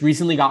 Just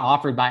recently got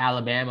offered by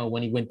Alabama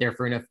when he went there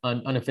for an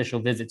unofficial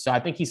visit. So I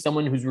think he's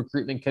someone whose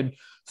recruitment could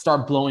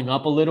start blowing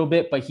up a little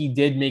bit, but he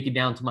did make it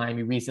down to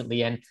Miami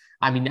recently. And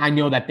I mean, I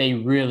know that they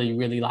really,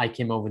 really like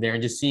him over there,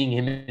 and just seeing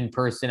him in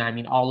person, I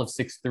mean, all of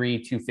 6'3",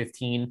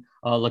 215,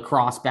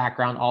 lacrosse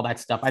background, all that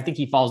stuff. I think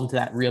he falls into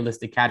that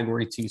realistic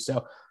category too.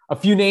 So a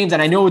few names,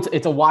 and I know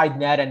it's a wide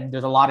net and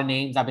there's a lot of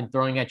names I've been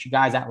throwing at you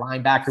guys at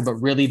linebacker, but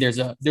really there's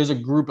a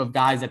group of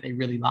guys that they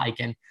really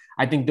like. And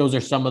I think those are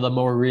some of the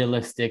more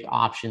realistic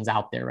options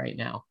out there right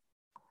now.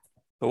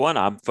 The one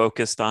I'm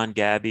focused on,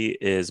 Gabby,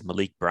 is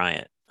Malik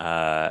Bryant,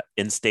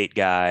 in-state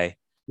guy,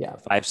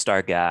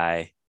 5-star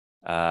guy.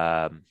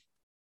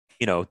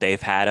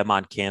 They've had him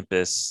on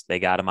campus. They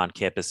got him on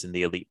campus in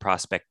the Elite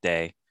Prospect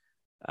Day.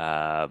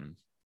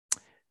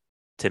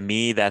 To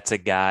me, that's a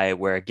guy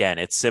where, again,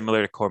 it's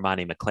similar to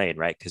Cormani McClain,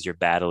 right? Because you're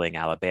battling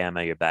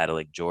Alabama, you're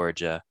battling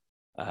Georgia,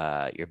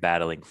 you're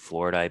battling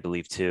Florida, I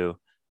believe, too.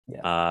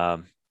 Yeah.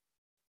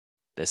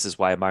 This is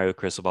why Mario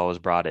Cristobal was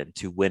brought in,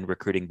 to win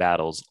recruiting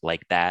battles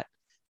like that.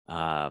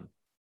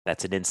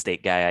 That's an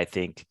in-state guy, I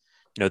think.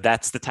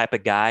 That's the type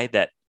of guy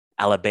that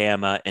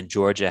Alabama and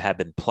Georgia have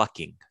been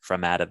plucking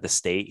from out of the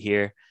state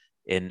here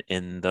in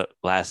the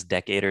last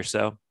decade or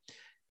so.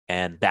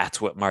 And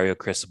that's what Mario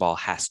Cristobal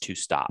has to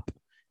stop.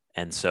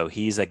 And so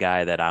he's a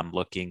guy that I'm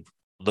looking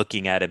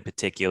at in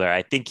particular.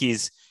 I think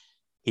he's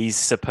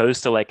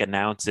supposed to like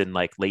announce in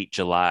like late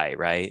July,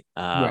 right?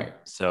 Right.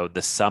 So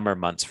the summer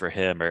months for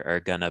him are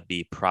going to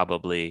be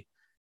probably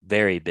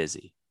very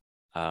busy.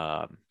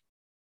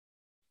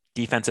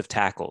 Defensive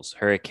tackles,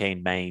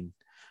 Hurricane Maine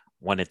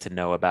wanted to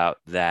know about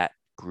that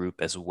group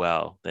as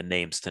well, the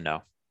names to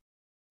know.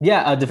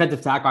 Yeah, a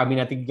defensive tackle. I mean,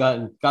 I think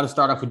you got to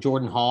start off with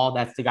Jordan Hall.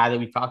 That's the guy that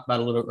we talked about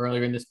a little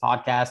earlier in this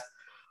podcast.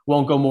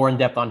 Won't go more in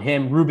depth on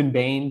him. Ruben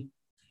Bain.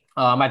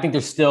 I think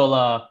there's still,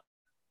 I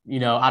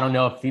don't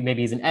know if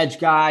maybe he's an edge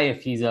guy,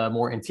 if he's a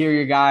more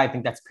interior guy. I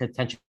think that's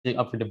potentially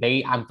up for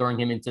debate. I'm throwing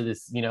him into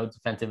this,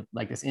 defensive,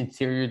 like this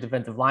interior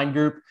defensive line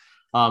group.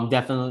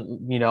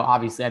 Definitely,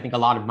 obviously, I think a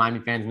lot of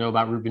Miami fans know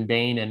about Ruben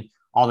Bain and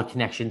all the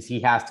connections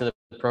he has to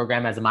the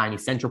program as a Miami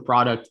Central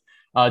product.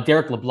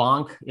 Derek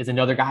LeBlanc is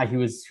another guy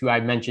who I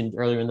mentioned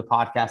earlier in the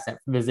podcast that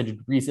visited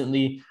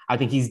recently. I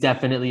think he's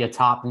definitely a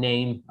top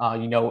name,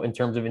 in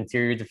terms of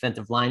interior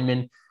defensive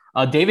lineman.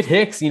 David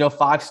Hicks,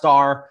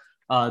 5-star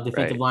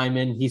defensive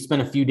lineman. He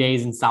spent a few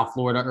days in South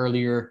Florida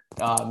earlier,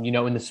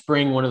 in the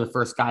spring, one of the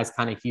first guys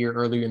kind of here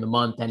earlier in the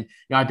month. And,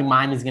 I think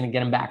Miami's going to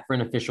get him back for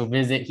an official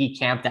visit. He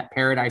camped at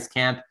Paradise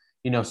Camp,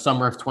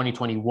 summer of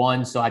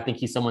 2021. So I think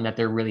he's someone that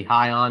they're really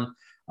high on.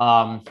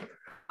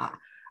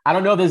 I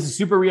don't know if this is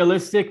super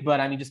realistic, but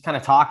I mean, just kind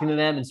of talking to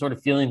them and sort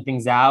of feeling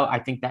things out, I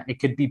think that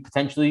it could be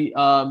potentially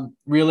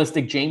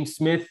realistic. James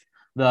Smith,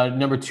 the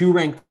number 2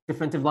 ranked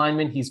defensive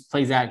lineman, he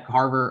plays at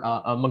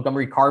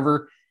Montgomery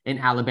Carver in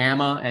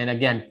Alabama. And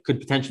again, could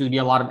potentially be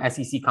a lot of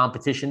SEC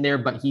competition there,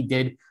 but he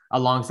did,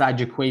 alongside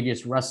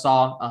Jaquavius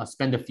Russell,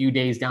 spend a few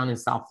days down in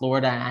South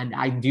Florida. And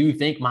I do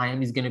think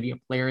Miami's going to be a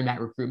player in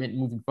that recruitment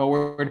moving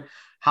forward.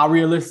 How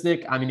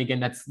realistic? I mean, again,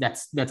 that's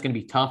going to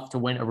be tough to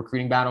win a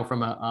recruiting battle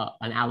from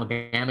an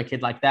Alabama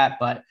kid like that.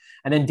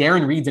 And then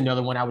Darren Reed's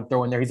another one I would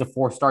throw in there. He's a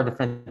 4-star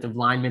defensive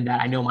lineman that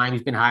I know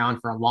Miami's been high on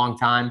for a long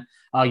time.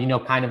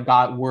 Kind of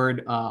got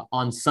word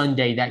on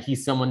Sunday that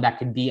he's someone that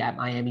could be at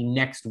Miami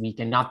next week,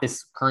 and not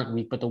this current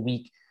week, but the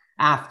week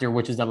after,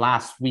 which is the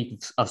last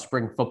week of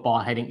spring football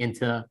heading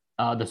into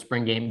the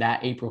spring game,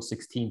 that April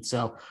 16th.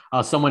 So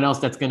someone else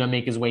that's going to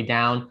make his way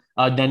down.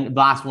 Then the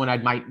last one I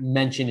might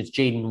mention is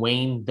Jaden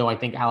Wayne, though I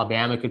think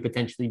Alabama could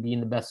potentially be in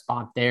the best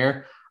spot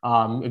there.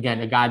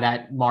 Again, a guy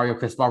that Mario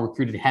Cristobal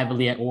recruited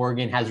heavily at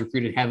Oregon, has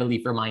recruited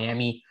heavily for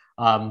Miami.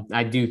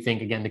 I do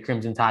think, again, the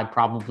Crimson Tide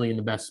probably in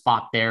the best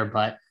spot there,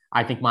 but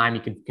I think Miami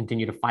can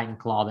continue to fight and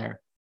claw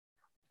there.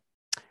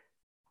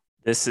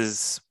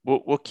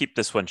 We'll keep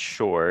this one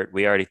short.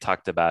 We already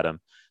talked about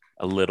him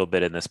a little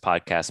bit in this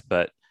podcast,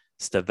 but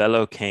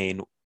Stavelo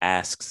Kane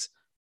asks,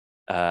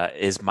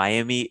 is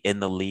Miami in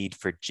the lead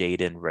for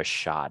Jaden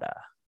Rashada?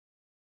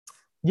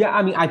 Yeah,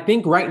 I mean, I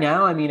think right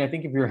now, I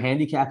think if you're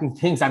handicapping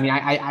things,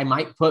 I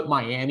might put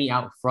Miami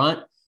out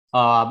front.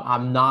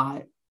 I'm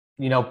not,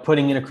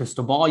 putting in a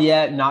crystal ball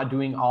yet, not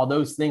doing all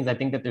those things. I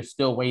think that there's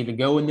still a way to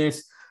go in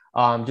this.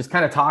 Just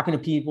kind of talking to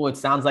people, it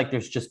sounds like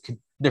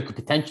there could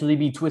potentially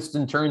be twists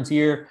and turns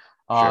here.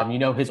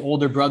 Sure. His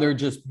older brother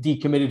just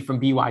decommitted from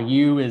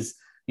BYU. Is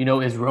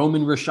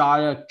Roman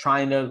Rashada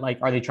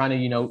are they trying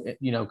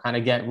to, kind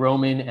of get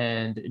Roman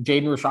and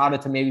Jaden Rashada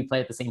to maybe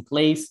play at the same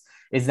place?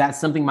 Is that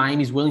something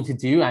Miami's willing to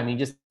do? I mean,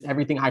 just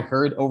everything I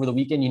heard over the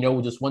weekend,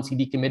 just once he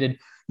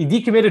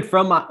decommitted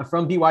from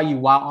BYU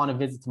while on a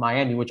visit to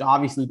Miami, which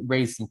obviously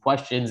raised some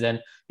questions. And,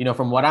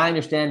 from what I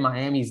understand,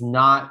 Miami's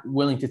not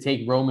willing to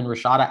take Roman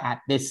Rashada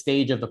at this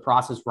stage of the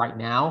process right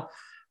now.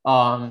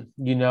 So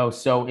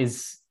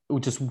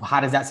how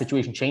does that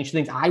situation change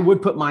things? I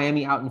would put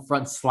Miami out in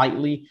front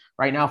slightly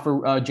right now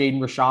for Jaden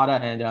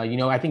Rashada. And,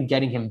 I think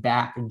getting him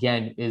back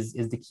again is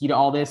the key to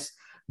all this.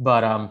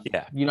 But,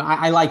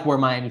 I like where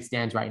Miami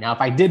stands right now.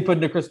 If I did put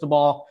in a crystal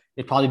ball,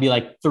 it'd probably be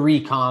like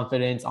 3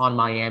 confidence on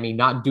Miami,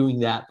 not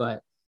doing that.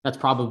 But that's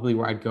probably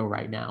where I'd go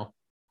right now.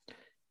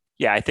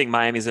 Yeah, I think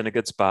Miami's in a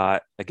good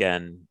spot.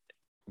 Again,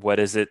 what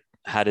is it?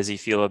 How does he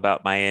feel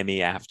about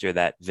Miami after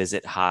that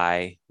visit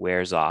high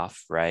wears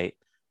off, right?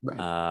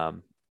 Right.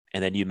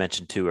 And then you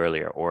mentioned too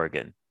earlier,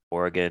 Oregon.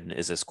 Oregon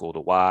is a school to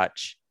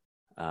watch.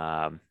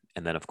 And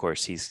then, of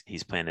course,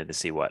 he's planning to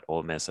see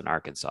Ole Miss and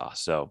Arkansas.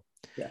 So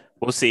yeah,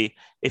 we'll see.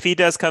 If he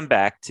does come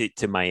back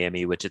to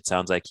Miami, which it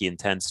sounds like he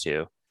intends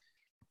to,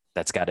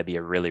 that's got to be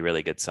a really,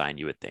 really good sign,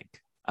 you would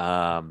think.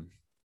 How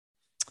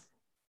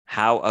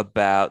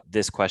about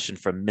this question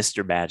from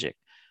Mr. Magic?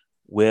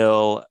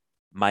 Will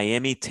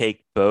Miami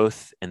take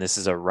both, and this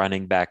is a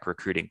running back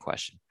recruiting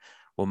question,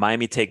 will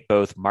Miami take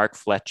both Mark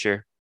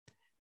Fletcher,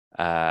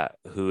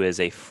 who is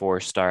a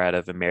 4-star out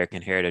of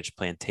American Heritage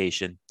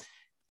Plantation,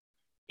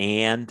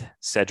 and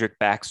Cedric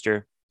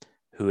Baxter,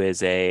 who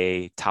is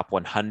a top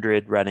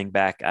 100 running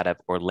back out of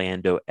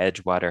Orlando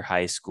Edgewater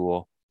High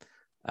School?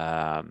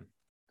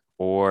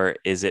 Or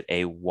is it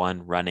a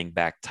 1 running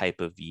back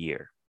type of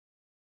year?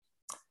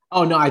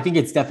 Oh, no, I think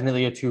it's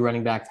definitely a 2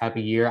 running back type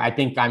of year. I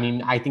think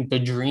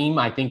the dream,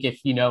 if,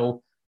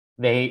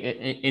 they,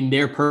 in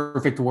their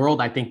perfect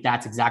world, I think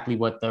that's exactly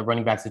what the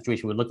running back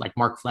situation would look like.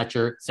 Mark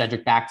Fletcher,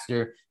 Cedric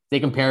Baxter, if they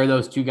compare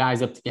those 2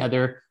 guys up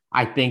together,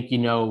 I think,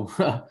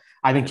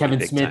 I think Kevin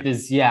Smith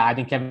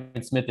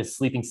is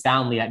sleeping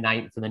soundly at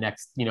night for the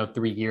next,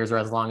 3 years or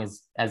as long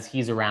as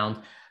he's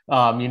around.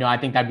 I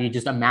think that'd be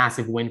just a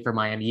massive win for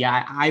Miami.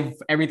 Yeah,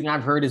 everything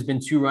I've heard has been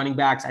 2 running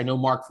backs. I know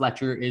Mark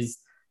Fletcher is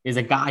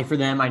a guy for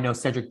them. I know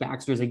Cedric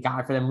Baxter is a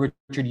guy for them.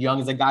 Richard Young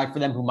is a guy for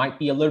them who might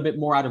be a little bit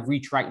more out of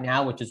reach right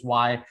now, which is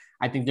why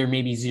I think they're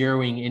maybe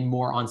zeroing in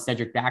more on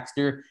Cedric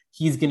Baxter.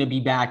 He's going to be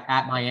back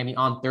at Miami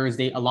on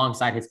Thursday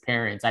alongside his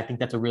parents. I think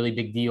that's a really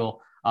big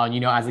deal.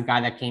 As a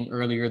guy that came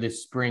earlier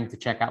this spring to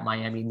check out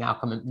Miami,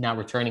 now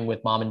returning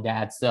with mom and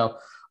dad. So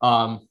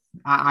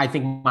I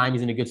think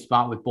Miami's in a good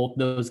spot with both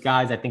those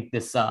guys. I think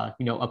this,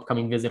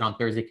 upcoming visit on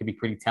Thursday could be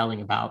pretty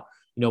telling about,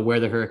 where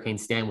the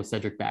Hurricanes stand with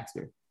Cedric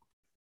Baxter.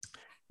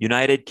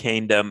 United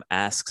Kingdom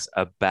asks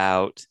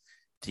about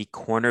the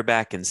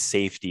cornerback and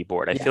safety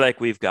board. I feel like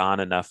we've gone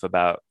enough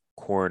about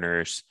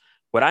corners.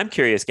 What I'm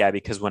curious, Gabby,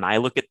 because when I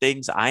look at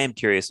things, I am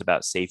curious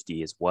about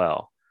safety as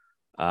well.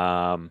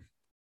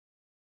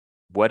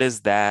 What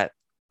does that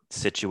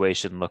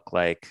situation look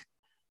like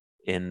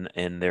in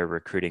their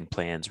recruiting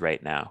plans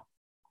right now?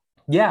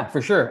 Yeah,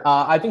 for sure.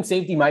 I think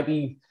safety might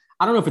be,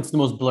 I don't know if it's the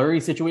most blurry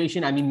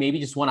situation. I mean, maybe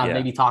just one I've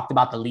maybe talked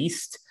about the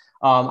least.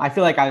 I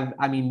feel like I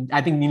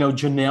think,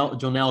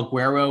 Jonel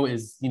Aguero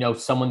is,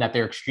 someone that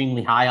they're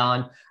extremely high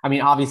on. I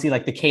mean, obviously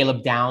like the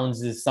Caleb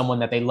Downs is someone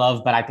that they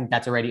love, but I think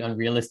that's already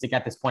unrealistic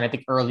at this point. I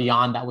think early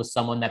on that was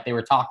someone that they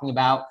were talking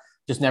about,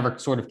 just never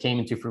sort of came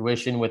into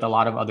fruition with a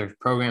lot of other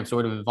programs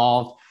sort of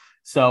involved.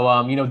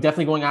 So,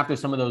 definitely going after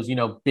some of those,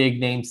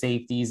 big name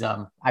safeties.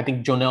 I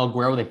think Jonel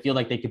Aguero, they feel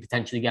like they could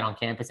potentially get on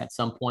campus at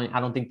some point. I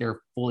don't think they're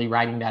fully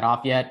writing that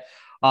off yet.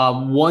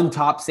 One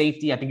top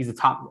safety, I think he's a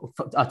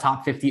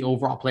top 50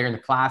 overall player in the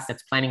class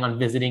that's planning on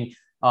visiting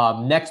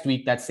next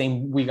week, that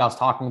same week I was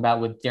talking about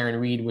with Darren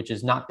Reed, which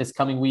is not this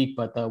coming week,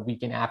 but the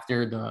weekend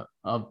after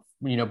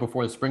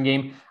before the spring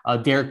game.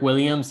 Derek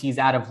Williams, he's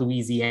out of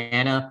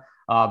Louisiana.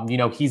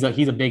 He's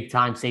a big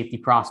time safety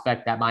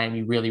prospect that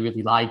Miami really,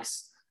 really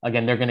likes.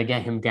 Again, they're going to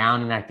get him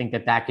down, and I think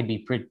that could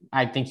be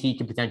I think he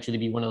could potentially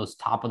be one of those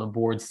top of the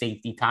board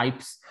safety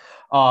types.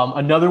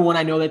 Another one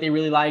I know that they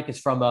really like is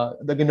from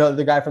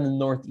the guy from the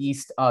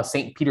Northeast,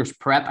 St. Peter's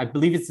Prep. I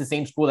believe it's the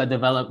same school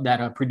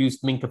that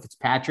produced Minkah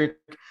Fitzpatrick.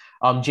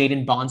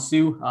 Jaden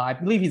Bonsu, I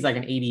believe he's like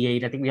an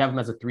 88. I think we have him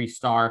as a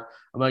 3-star,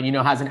 but,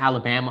 has an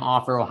Alabama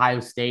offer, Ohio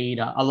State,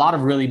 a lot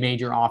of really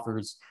major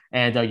offers.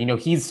 And,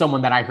 he's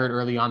someone that I heard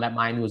early on that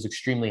Miami was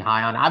extremely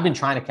high on. I've been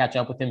trying to catch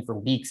up with him for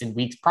weeks and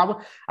weeks.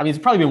 It's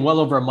probably been well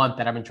over a month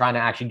that I've been trying to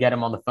actually get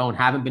him on the phone.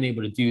 Haven't been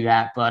able to do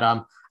that, but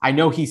I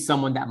know he's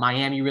someone that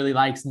Miami really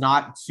likes.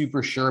 Not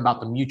super sure about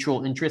the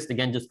mutual interest,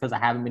 again, just because I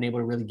haven't been able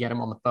to really get him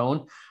on the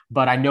phone.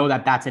 But I know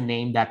that that's a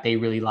name that they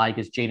really like,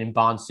 is Jaden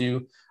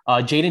Bonsu.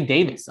 Jaden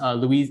Davis,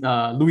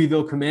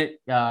 Louisville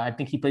commit. I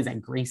think he plays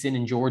at Grayson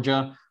in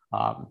Georgia.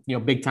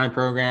 Big time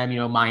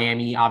program.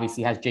 Miami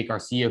obviously has Jake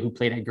Garcia, who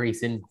played at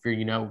Grayson for,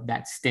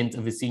 that stint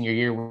of his senior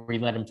year where he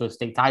led him to a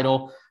state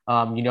title.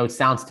 It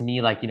sounds to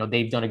me like,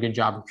 they've done a good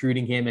job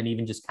recruiting him and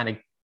even just kind of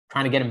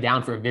trying to get him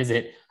down for a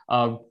visit.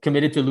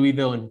 Committed to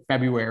Louisville in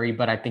February,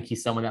 but I think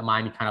he's someone that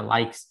Miami kind of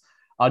likes.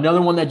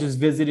 Another one that just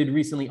visited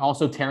recently,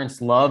 also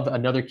Terrence Love,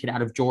 another kid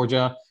out of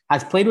Georgia,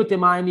 has played with the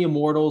Miami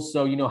Immortals.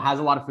 So, has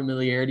a lot of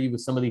familiarity with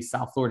some of these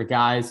South Florida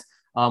guys.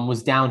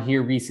 Was down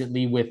here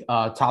recently with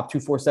top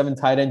 247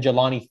 tight end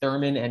Jelani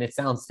Thurman. And it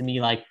sounds to me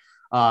like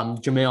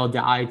Jamel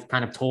Dye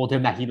kind of told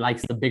him that he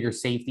likes the bigger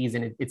safeties.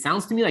 And it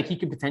sounds to me like he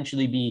could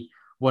potentially be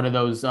one of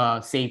those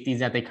safeties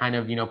that they kind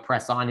of,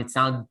 press on.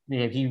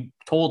 He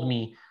told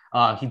me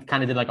he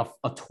kind of did like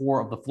a tour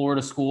of the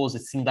Florida schools.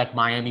 It seemed like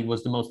Miami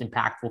was the most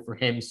impactful for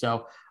him.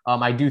 So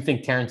I do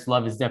think Terrence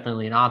Love is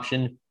definitely an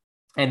option.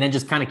 And then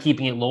just kind of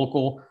keeping it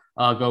local,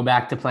 go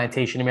back to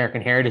Plantation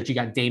American Heritage. You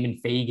got Damon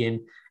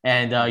Fagan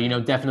and,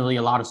 definitely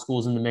a lot of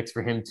schools in the mix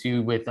for him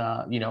too with,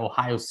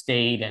 Ohio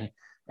State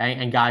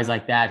and guys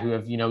like that who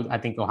have, I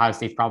think Ohio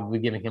State's probably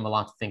giving him a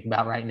lot to think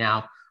about right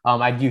now.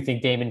 I do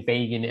think Damon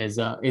Fagan is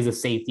a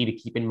safety to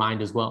keep in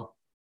mind as well.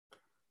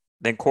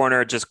 Then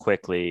corner, just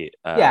quickly.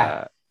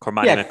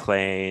 Cormani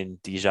McClain,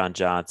 Dijon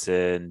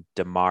Johnson,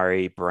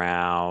 Damari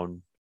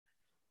Brown.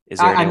 Is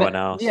there anyone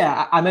else?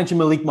 Yeah, I mentioned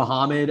Malik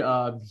Muhammad.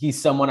 He's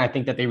someone I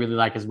think that they really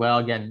like as well.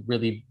 Again,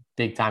 really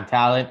big time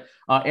talent.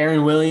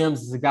 Aaron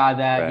Williams is a guy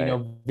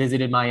that,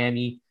 visited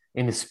Miami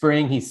in the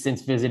spring. He's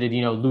since visited,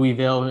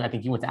 Louisville. I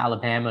think he went to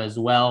Alabama as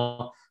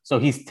well. So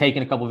he's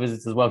taken a couple of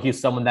visits as well. He's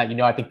someone that,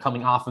 I think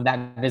coming off of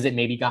that visit,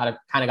 maybe got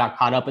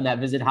caught up in that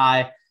visit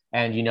high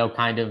and,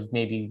 kind of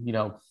maybe,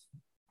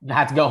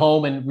 had to go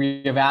home and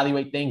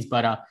reevaluate things.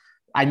 But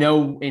I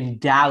know in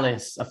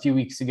Dallas a few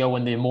weeks ago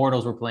when the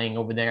Immortals were playing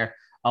over there,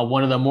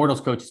 one of the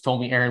Immortals coaches told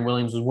me Aaron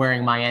Williams was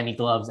wearing Miami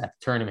gloves at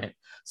the tournament.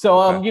 So,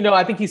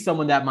 I think he's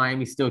someone that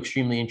Miami's still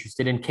extremely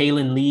interested in.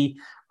 Kalen Lee,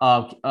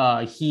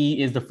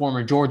 he is the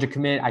former Georgia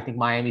commit. I think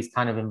Miami's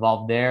kind of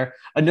involved there.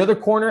 Another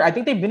corner, I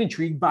think they've been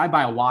intrigued by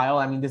a while.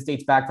 I mean, this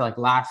dates back to like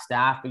last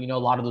staff, but, a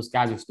lot of those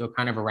guys are still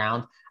kind of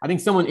around. I think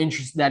someone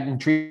that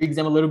intrigues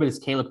them a little bit is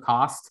Caleb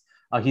Cost.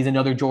 He's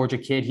another Georgia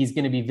kid. He's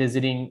going to be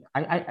visiting.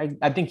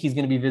 I think he's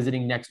going to be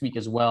visiting next week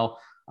as well.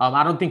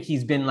 I don't think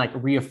he's been like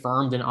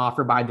reaffirmed and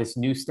offered by this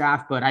new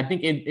staff, but I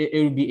think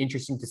it would be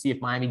interesting to see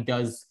if Miami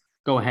does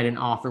go ahead and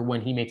offer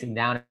when he makes it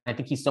down. I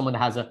think he's someone that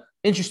has a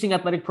interesting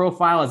athletic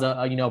profile, as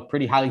a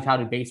pretty highly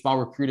touted baseball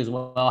recruit as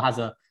well, has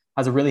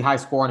a really high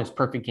score on his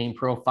perfect game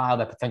profile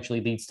that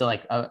potentially leads to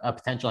like a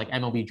potential like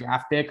MLB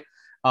draft pick.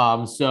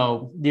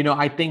 So,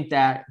 I think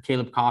that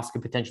Caleb Koss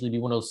could potentially be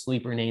one of those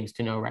sleeper names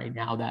to know right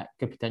now that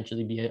could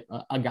potentially be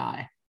a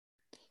guy.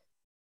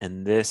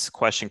 And this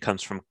question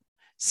comes from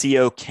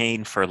CO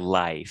Kane for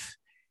Life.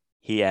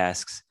 He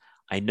asks,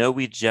 I know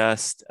we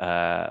just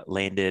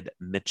landed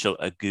Mitchell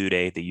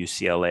Agude, the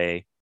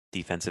UCLA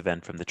defensive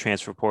end from the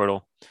transfer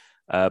portal,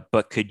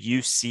 but could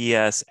you see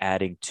us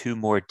adding 2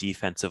 more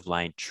defensive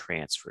line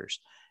transfers?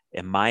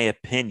 In my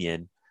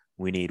opinion,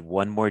 we need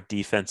 1 more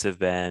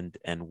defensive end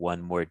and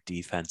 1 more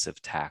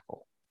defensive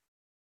tackle.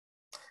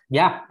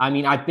 Yeah, I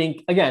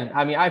feel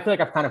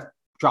like I've kind of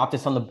dropped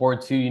this on the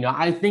board too.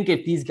 I think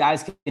if these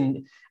guys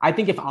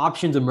if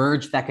options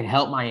emerge that could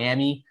help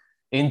Miami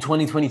in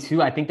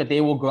 2022, I think that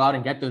they will go out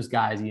and get those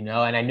guys, and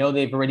I know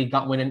they've already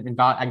went and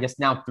got, I guess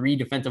now 3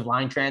 defensive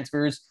line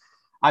transfers.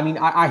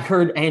 I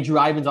heard Andrew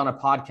Ivins on a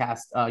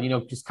podcast,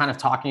 just kind of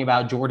talking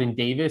about Jordan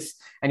Davis.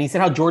 And he said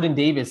how Jordan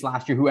Davis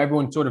last year, who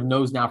everyone sort of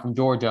knows now from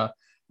Georgia,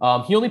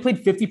 he only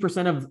played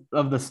 50%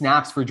 of the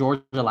snaps for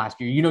Georgia last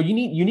year. You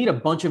need a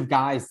bunch of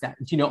guys that,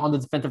 on the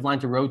defensive line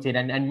to rotate.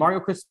 And Mario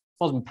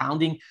Cristobal's been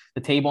pounding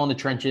the table in the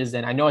trenches.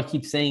 And I know I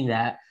keep saying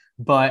that,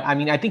 but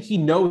I think he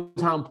knows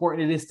how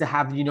important it is to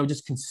have,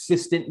 just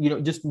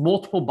consistent, just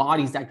multiple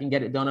bodies that can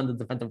get it done on the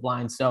defensive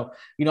line. So,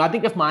 I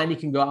think if Miami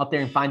can go out there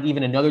and find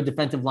even another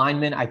defensive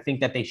lineman, I think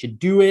that they should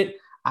do it.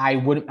 I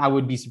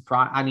would be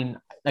surprised.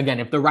 Again,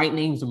 if the right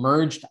names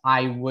emerged,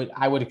 I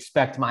would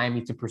expect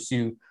Miami to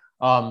pursue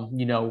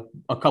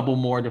a couple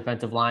more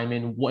defensive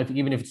linemen,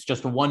 even if it's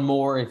just 1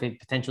 more, if it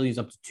potentially is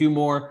up to 2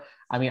 more.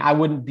 I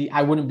wouldn't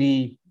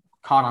be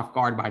caught off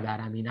guard by that.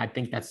 I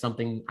think that's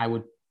something I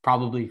would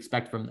probably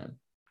expect from them.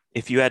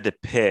 If you had to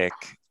pick,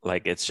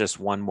 like it's just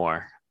 1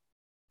 more,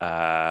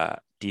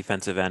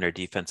 defensive end or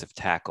defensive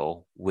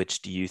tackle,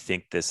 which do you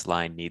think this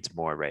line needs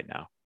more right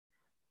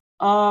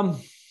now?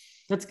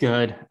 That's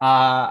good.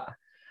 I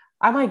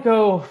might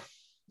go,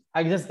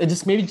 maybe just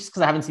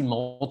because I haven't seen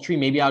Moultrie,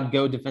 maybe I'd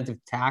go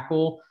defensive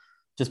tackle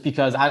just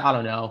because I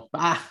don't know.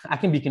 I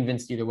can be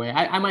convinced either way.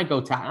 I might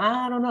go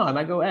I don't know. I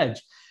might go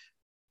edge.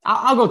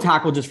 I'll go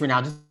tackle just for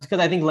now, just because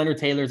I think Leonard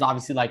Taylor is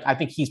obviously I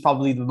think he's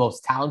probably the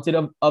most talented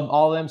of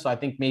all of them. So I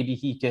think maybe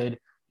he could,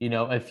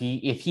 if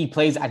he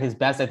plays at his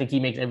best, I think he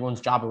makes everyone's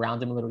job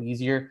around him a little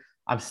easier.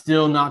 I'm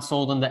still not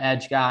sold on the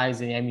edge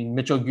guys.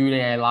 Mitchell Agude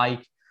I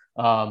like,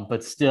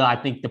 but still I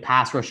think the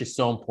pass rush is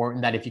so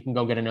important that if you can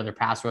go get another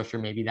pass rusher,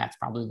 maybe that's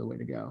probably the way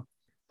to go.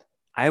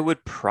 I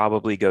would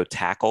probably go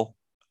tackle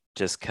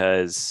just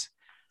because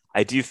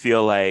I do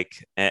feel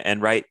like,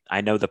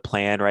 I know the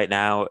plan right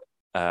now,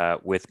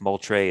 with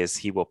Moultrie is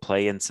he will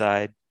play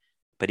inside,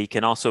 but he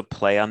can also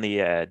play on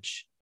the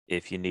edge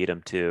if you need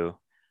him to.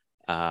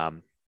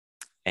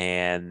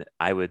 And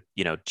I would,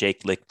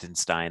 Jake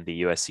Lichtenstein,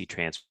 the USC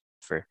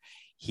transfer,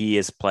 he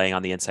is playing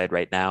on the inside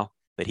right now,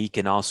 but he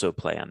can also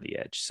play on the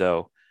edge.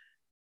 So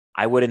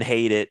I wouldn't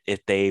hate it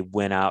if they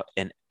went out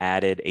and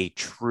added a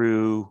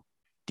true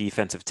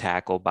defensive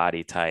tackle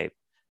body type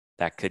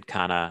that could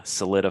kind of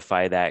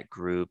solidify that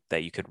group,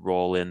 that you could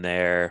roll in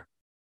there,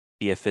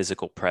 be a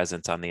physical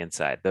presence on the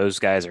inside. Those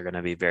guys are going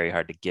to be very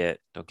hard to get.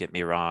 Don't get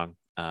me wrong.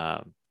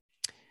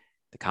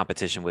 The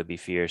competition would be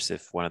fierce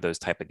if one of those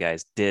type of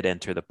guys did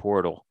enter the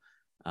portal.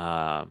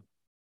 But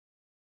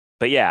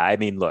yeah,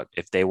 look,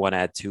 if they want to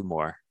add 2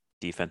 more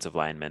defensive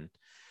linemen,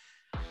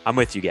 I'm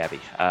with you, Gabby.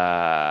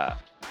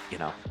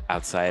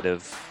 Outside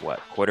of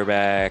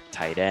quarterback,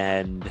 tight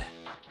end,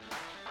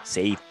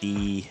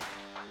 safety,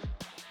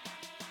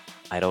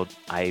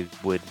 I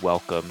would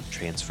welcome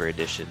transfer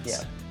additions.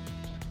 Yeah.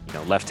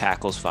 Left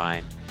tackle's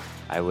fine.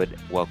 I would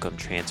welcome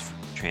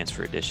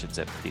transfer additions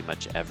at pretty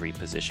much every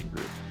position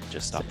group,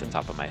 just off the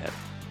top of my head.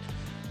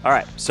 All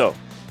right, so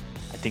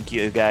I think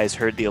you guys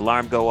heard the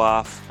alarm go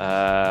off.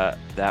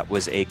 That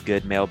was a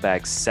good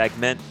mailbag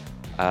segment.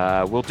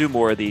 We'll do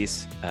more of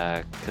these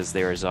because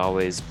there is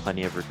always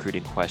plenty of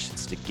recruiting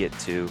questions to get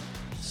to.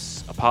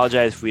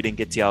 Apologize if we didn't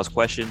get to y'all's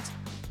questions,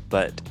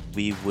 but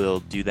we will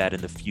do that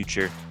in the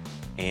future.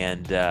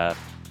 And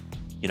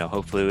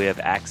hopefully we have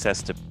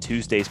access to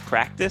Tuesday's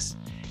practice,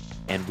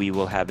 and we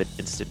will have an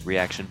instant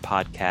reaction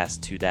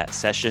podcast to that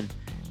session.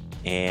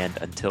 And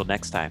until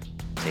next time,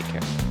 take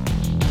care.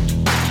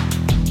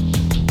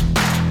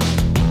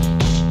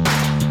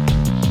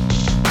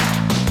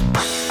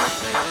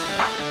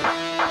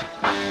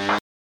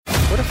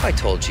 What if I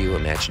told you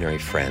imaginary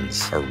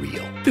friends are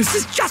real? This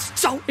is just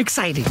so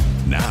exciting.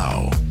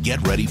 Now,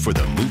 get ready for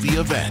the movie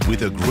event with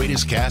the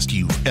greatest cast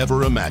you've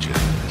ever imagined.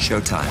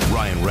 Showtime.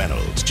 Ryan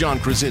Reynolds, John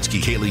Krasinski,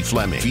 Haley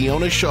Fleming,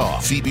 Fiona Shaw,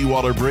 Phoebe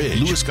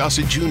Waller-Bridge, Louis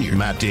Gossett Jr.,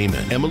 Matt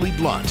Damon, Emily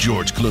Blunt,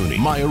 George Clooney,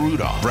 Maya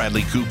Rudolph,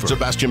 Bradley Cooper,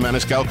 Sebastian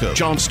Maniscalco,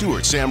 Jon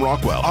Stewart, Sam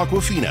Rockwell,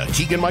 Awkwafina,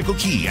 Keegan-Michael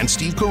Key, and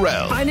Steve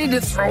Carell. I need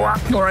to throw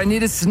up or I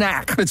need a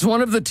snack. It's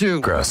one of the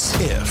two. Gross.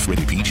 If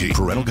rated PG.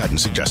 Parental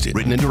guidance suggested.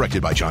 Written and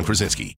directed by John Krasinski.